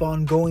keep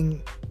on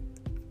going,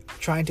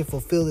 trying to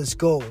fulfill this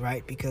goal,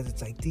 right? Because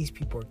it's like, these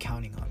people are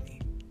counting on me.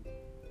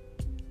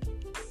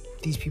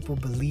 These people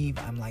believe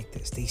I'm like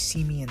this. They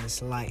see me in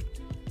this light.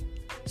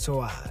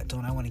 So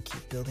don't I want to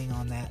keep building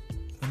on that?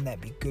 Wouldn't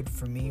that be good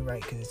for me,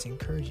 right? Because it's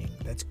encouraging.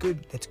 That's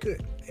good.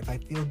 If I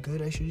feel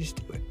good, I should just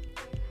do it.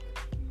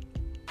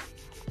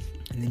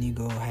 And then you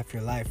go half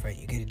your life, right?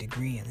 You get a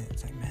degree, and then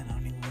it's like, man, I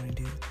don't even want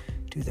to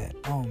do that.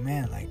 Oh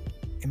man, like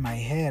in my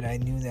head, I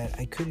knew that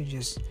I could have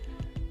just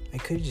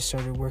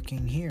started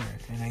working here,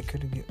 and I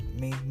could have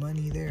made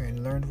money there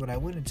and learned what I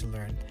wanted to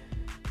learn.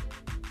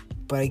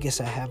 But I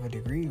guess I have a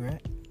degree,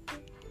 right?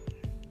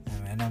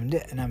 And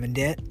I'm in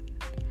debt.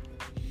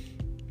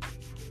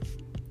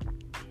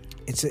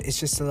 It's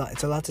just a lot.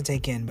 It's a lot to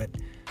take in, but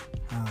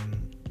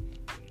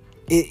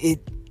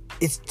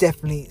it's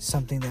definitely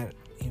something that,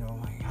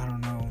 I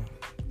don't know.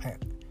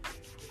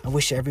 I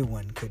wish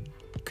everyone could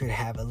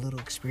have a little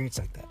experience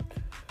like that.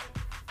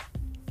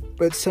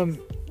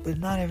 but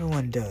not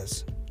everyone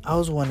does. I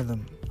was one of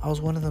them. I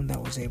was one of them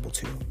that was able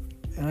to,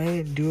 and I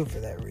didn't do it for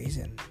that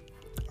reason.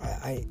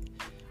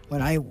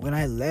 When I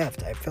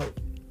left, I felt,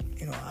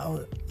 I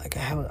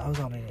was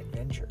on an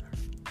adventure.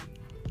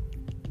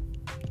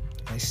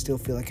 I still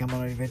feel like I'm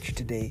on an adventure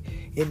today.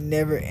 It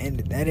never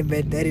ended. That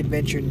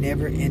adventure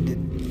never ended.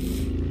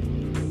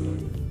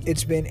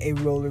 It's been a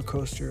roller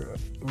coaster.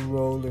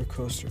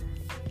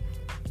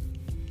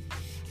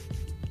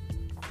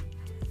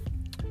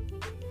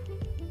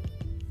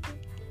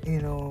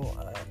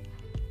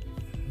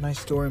 My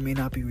story may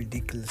not be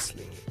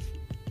ridiculously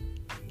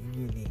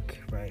unique,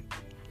 right?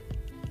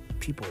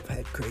 People have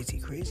had crazy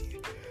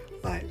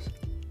lives.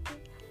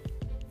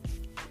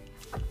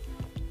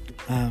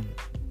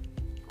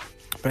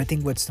 But I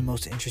think what's the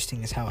most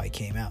interesting is how I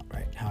came out,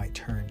 right? How I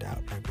turned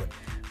out, like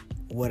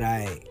what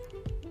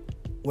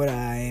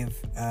I've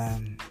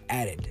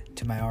added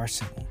to my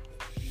arsenal,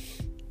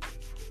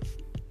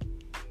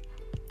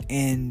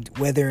 and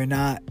whether or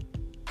not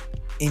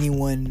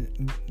anyone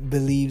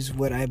believes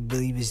what I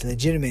believe is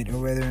legitimate, or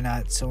whether or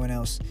not someone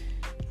else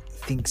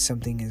thinks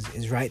something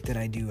is right that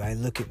I do, I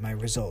look at my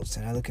results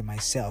and I look at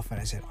myself and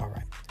I said, all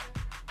right,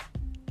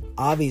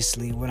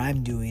 obviously what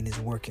I'm doing is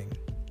working,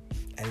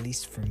 at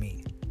least for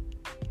me,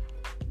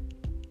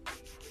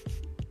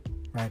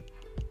 right?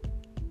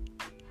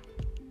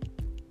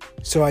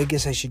 So I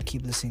guess I should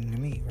keep listening to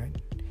me, right?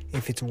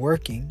 If it's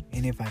working,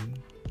 and if I'm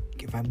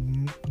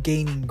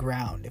gaining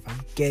ground, if I'm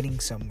getting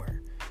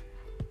somewhere,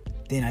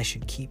 then I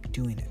should keep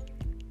doing it.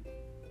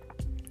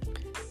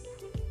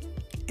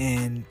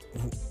 And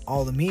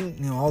all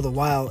the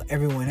while,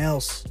 everyone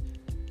else,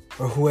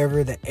 or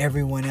whoever that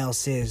everyone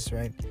else is,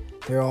 right?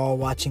 They're all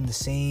watching the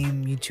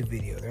same YouTube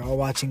video. They're all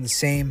watching the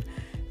same.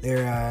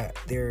 They're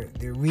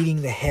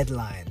reading the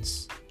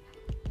headlines,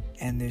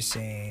 and they're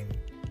saying,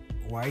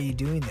 "Why are you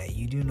doing that?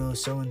 You do know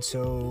so and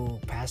so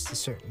passed a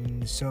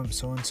certain so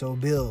and so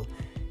bill.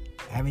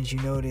 Haven't you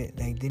noted?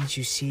 Like, didn't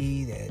you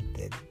see that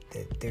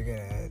they're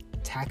gonna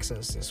tax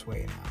us this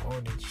way now?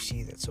 Or did you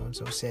see that so and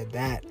so said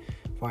that?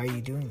 Why are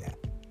you doing that?"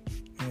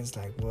 And it's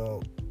like,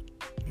 well,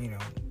 I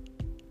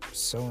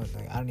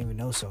don't even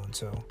know so and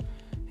so,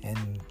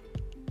 and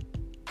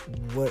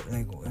what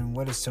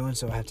does so and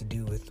so have to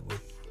do with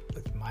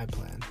my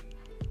plan?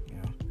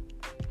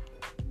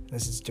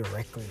 This is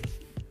directly,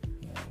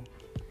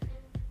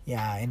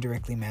 yeah,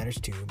 indirectly matters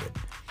too,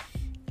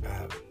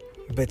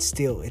 but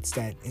still, it's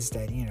that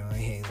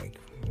hey, like,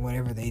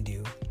 whatever they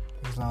do,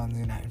 as long as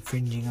they're not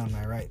infringing on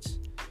my rights,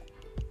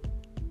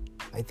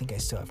 I think I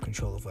still have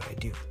control of what I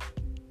do,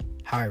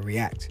 how I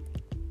react.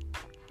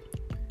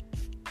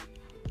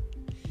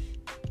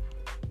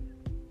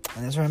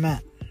 And that's where I'm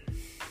at.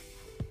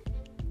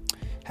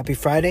 Happy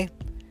Friday.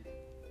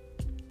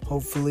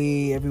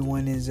 Hopefully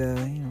everyone is,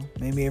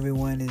 maybe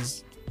everyone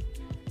is,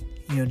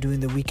 doing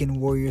the weekend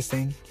warrior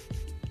thing.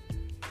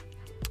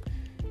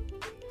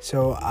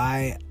 So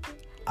I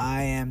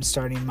am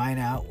starting mine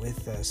out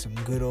with some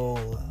good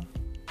old...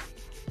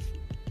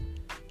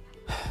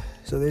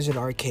 So there's an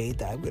arcade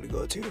that I'm going to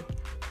go to.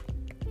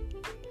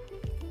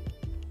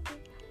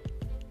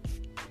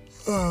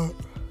 An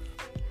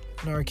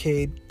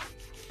arcade.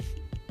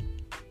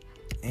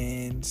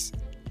 And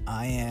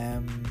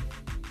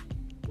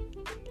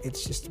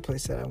it's just a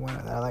place that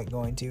I like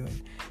going to.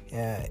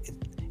 And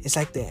it's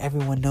like the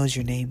everyone knows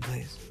your name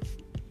place.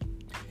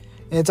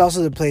 And it's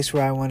also the place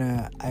where I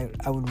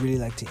would really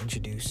like to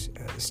introduce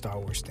the Star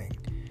Wars thing.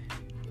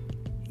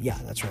 Yeah,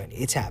 that's right.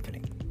 It's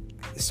happening.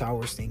 The Star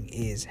Wars thing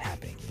is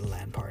happening. The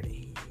LAN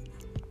party.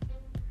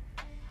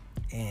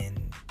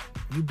 And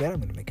you bet I'm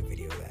going to make a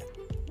video of that.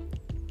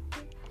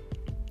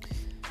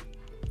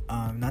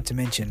 Not to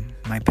mention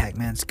my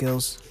Pac-Man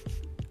skills.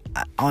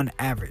 On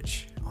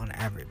average,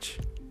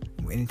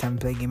 anytime I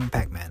play a game in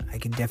Pac-Man, I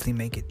can definitely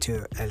make it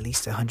to at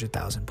least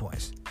 100,000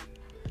 points.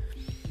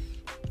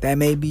 That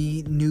may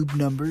be noob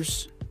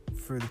numbers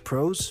for the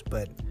pros,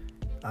 but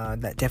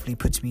that definitely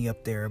puts me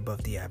up there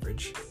above the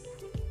average.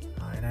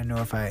 And I know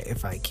if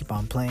I keep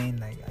on playing,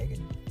 like I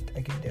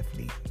can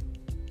definitely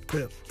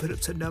put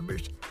up some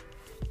numbers.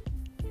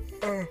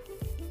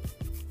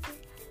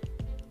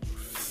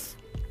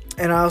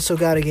 And I also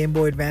got a Game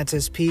Boy Advance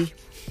SP,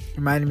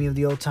 reminded me of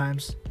the old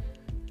times.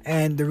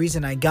 And the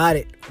reason I got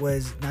it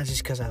was not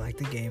just because I like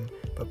the game,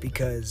 but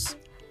because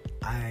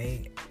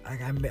I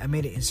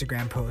made an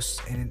Instagram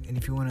post, and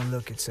if you want to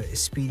look, it's a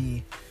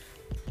Speedy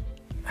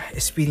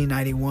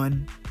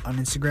 91 on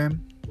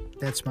Instagram.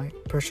 That's my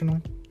personal.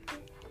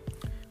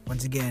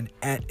 Once again,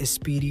 at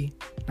Speedy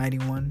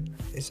 91.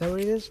 Is that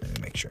what it is? Let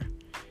me make sure.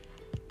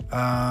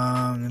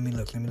 Let me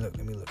look.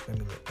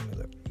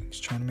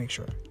 Just trying to make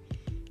sure.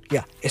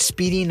 Yeah,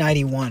 Speedy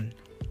 91.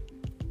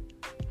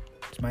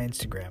 It's my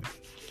Instagram.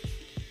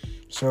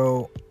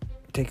 So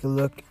take a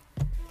look,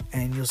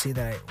 and you'll see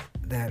that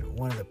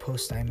one of the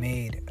posts I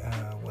made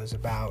was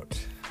about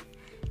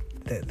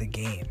the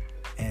game,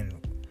 and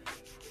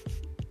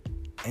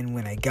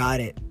when I got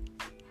it,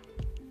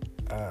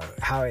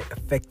 how it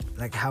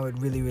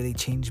really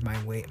changed my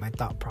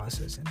thought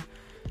process, and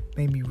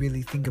made me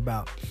really think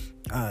about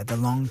the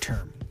long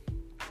term,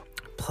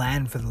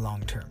 plan for the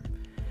long term.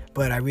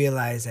 But I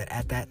realized that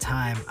at that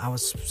time I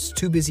was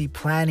too busy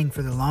planning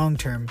for the long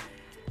term,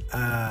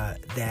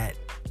 that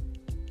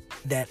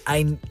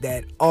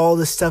all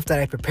the stuff that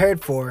I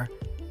prepared for,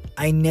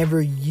 I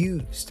never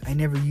used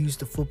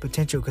the full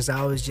potential, because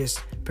I was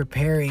just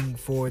preparing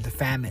for the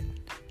famine.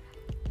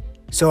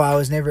 So I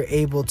was never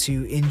able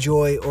to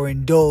enjoy or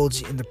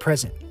indulge in the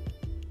present.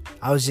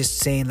 I was just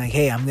saying like,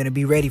 hey, I'm going to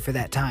be ready for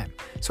that time.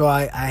 So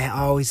I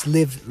always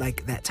lived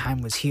like that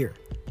time was here.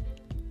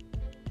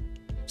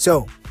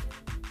 So,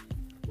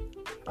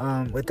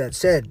 with that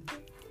said,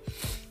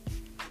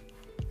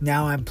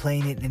 now I'm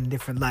playing it in a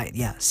different light.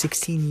 Yeah,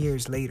 16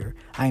 years later,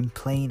 I'm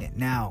playing it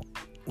now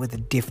with a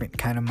different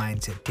kind of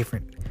mindset,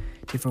 different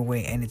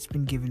way. And it's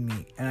been giving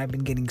me, and I've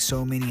been getting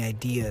so many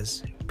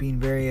ideas, being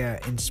very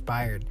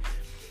inspired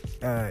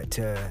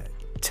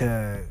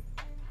to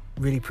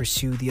really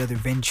pursue the other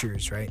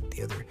ventures, right?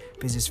 The other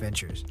business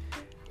ventures,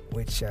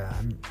 which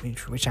I'm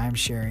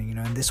sharing,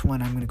 and this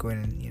one I'm going to go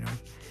ahead and,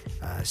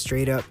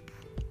 straight up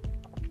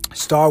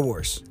Star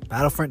Wars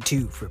Battlefront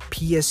 2 for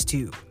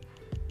PS2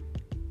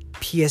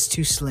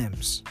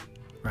 Slims,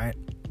 right?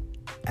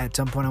 At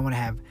some point I want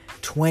to have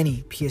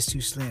 20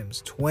 PS2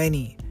 Slims,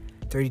 20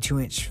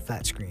 32-inch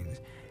flat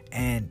screens,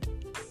 and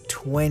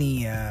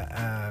 20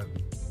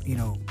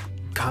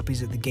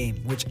 copies of the game,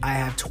 which I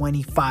have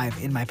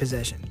 25 in my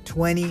possession.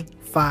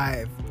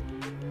 25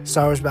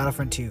 Star Wars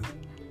Battlefront 2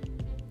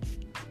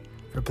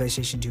 for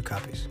PlayStation 2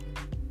 copies.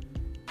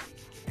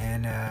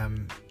 And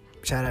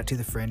shout out to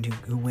the friend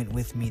who went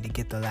with me to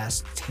get the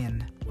last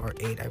 10 or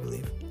 8, I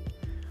believe.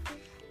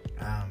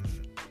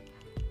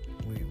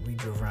 We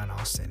drove around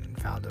Austin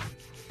and found them.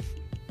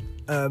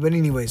 But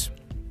anyways,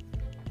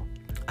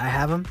 I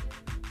have them,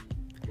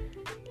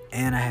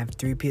 and I have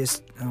 3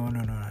 PS. Oh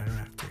no, I don't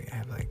have 3. I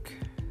have like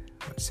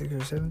 6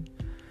 or 7,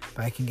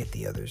 but I can get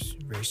the others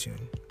very soon.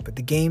 But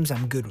the games,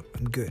 I'm good.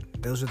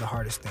 Those are the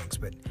hardest things.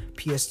 But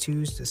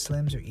PS2s, the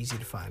Slims, are easy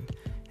to find,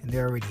 and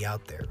they're already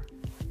out there.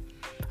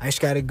 I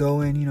just gotta go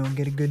and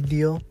get a good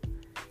deal,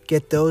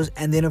 get those,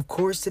 and then of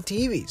course the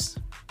TVs.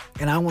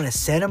 And I want to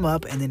set them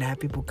up and then have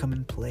people come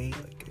and play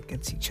like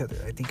against each other.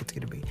 I think it's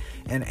gonna be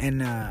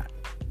and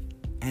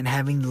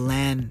having the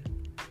LAN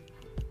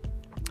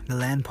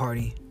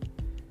party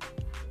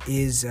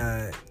is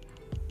the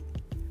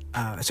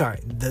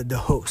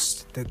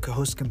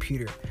host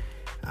computer,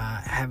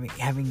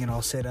 having it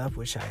all set up,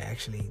 which I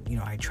actually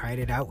I tried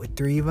it out with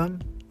 3 of them,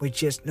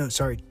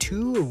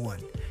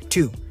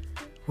 two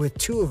with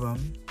 2 of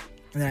them,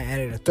 and then I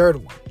added a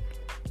 3rd one,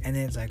 and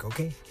then it's like,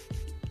 okay,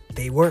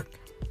 they work,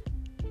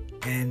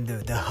 and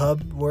the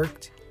hub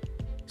worked.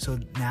 So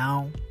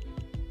now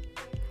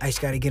I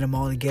just got to get them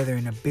all together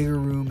in a bigger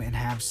room and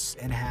have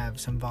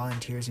some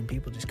volunteers and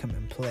people just come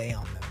and play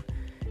on them.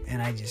 And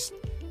I just,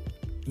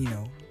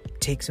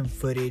 take some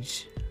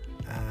footage,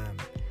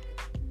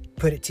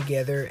 put it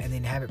together, and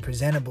then have it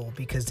presentable,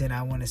 because then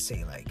I want to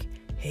say like,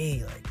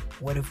 hey, like,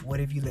 what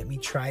if you let me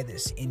try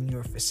this in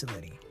your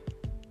facility?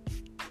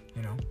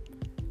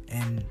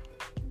 And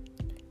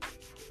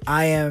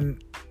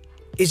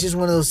it's just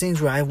one of those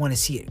things where I want to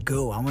see it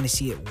go. I want to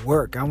see it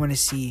work. I want to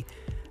see,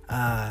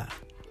 I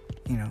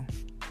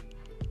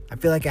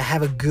feel like I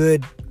have a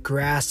good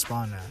grasp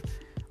on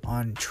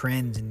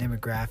trends and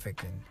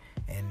demographic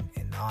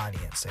and the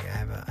audience. Like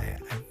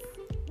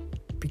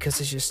because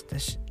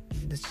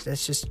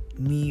that's just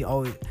me.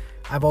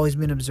 I've always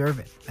been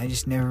observant. I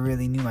just never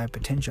really knew my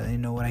potential. I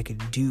didn't know what I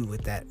could do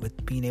with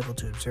being able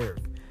to observe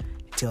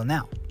until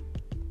now,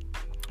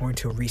 or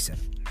until recent.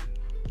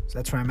 So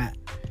that's where I'm at.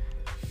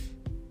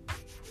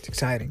 It's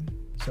exciting.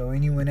 So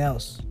anyone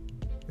else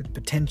with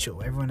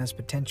potential, everyone has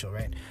potential,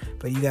 right?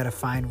 But you got to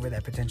find where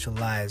that potential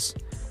lies.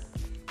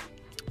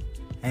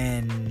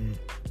 And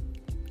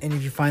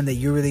if you find that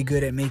you're really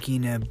good at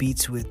making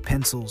beats with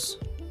pencils,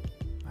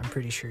 I'm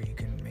pretty sure you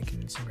can make an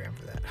Instagram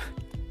for that.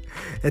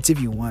 That's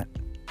if you want.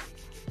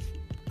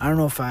 I don't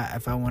know if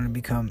I want to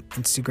become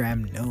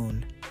Instagram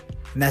known,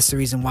 and that's the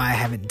reason why I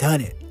haven't done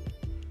it.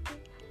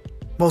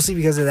 Mostly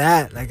because of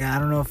that. Like, I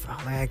don't know if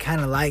I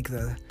kind of like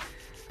the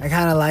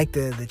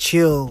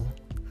chill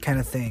kind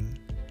of thing,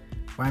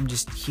 where I'm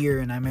just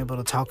here and I'm able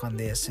to talk on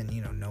this, and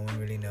no one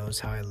really knows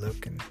how I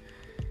look, and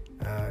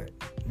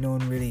no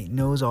one really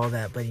knows all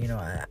that. But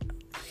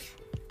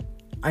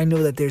I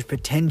know that there's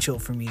potential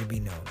for me to be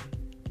known,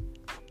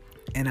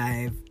 and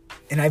I've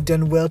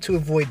done well to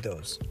avoid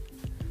those.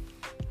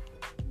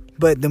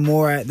 But the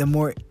more,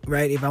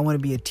 right? If I want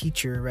to be a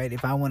teacher, right?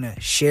 If I want to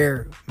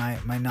share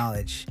my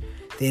knowledge,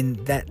 then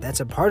that's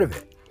a part of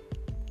it.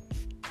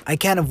 I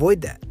can't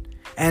avoid that.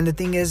 And the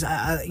thing is,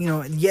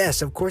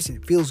 yes, of course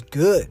it feels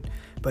good,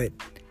 but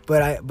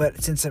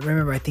since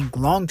I think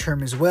long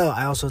term as well.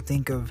 I also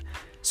think of,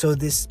 so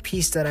this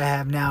piece that I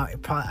have now, I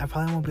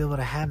probably won't be able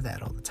to have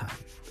that all the time.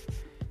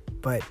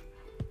 But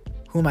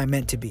who am I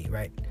meant to be,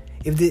 right?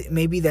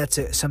 Maybe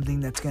that's something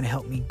that's going to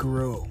help me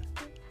grow.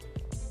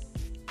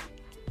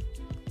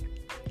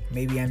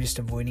 Maybe I'm just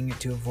avoiding it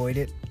to avoid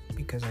it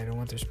because I don't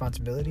want the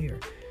responsibility,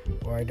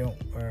 or I don't,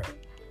 or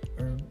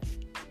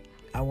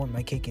I want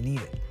my cake and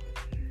eat it.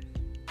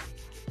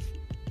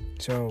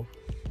 So,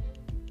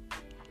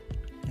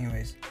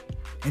 anyways,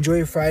 enjoy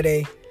your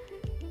Friday.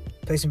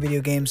 Play some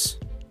video games.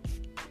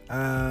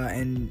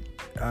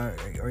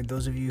 Or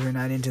those of you who are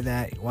not into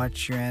that,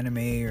 watch your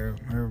anime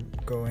or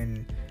go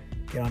and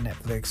get on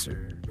Netflix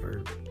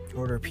or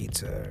order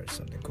pizza or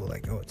something cool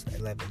like, oh, it's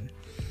 11.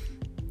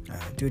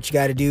 Do what you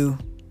gotta do.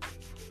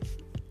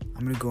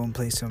 I'm gonna go and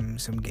play some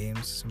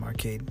games, some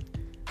arcade.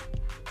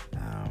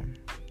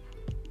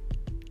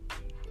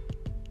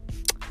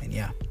 And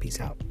yeah, peace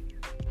out.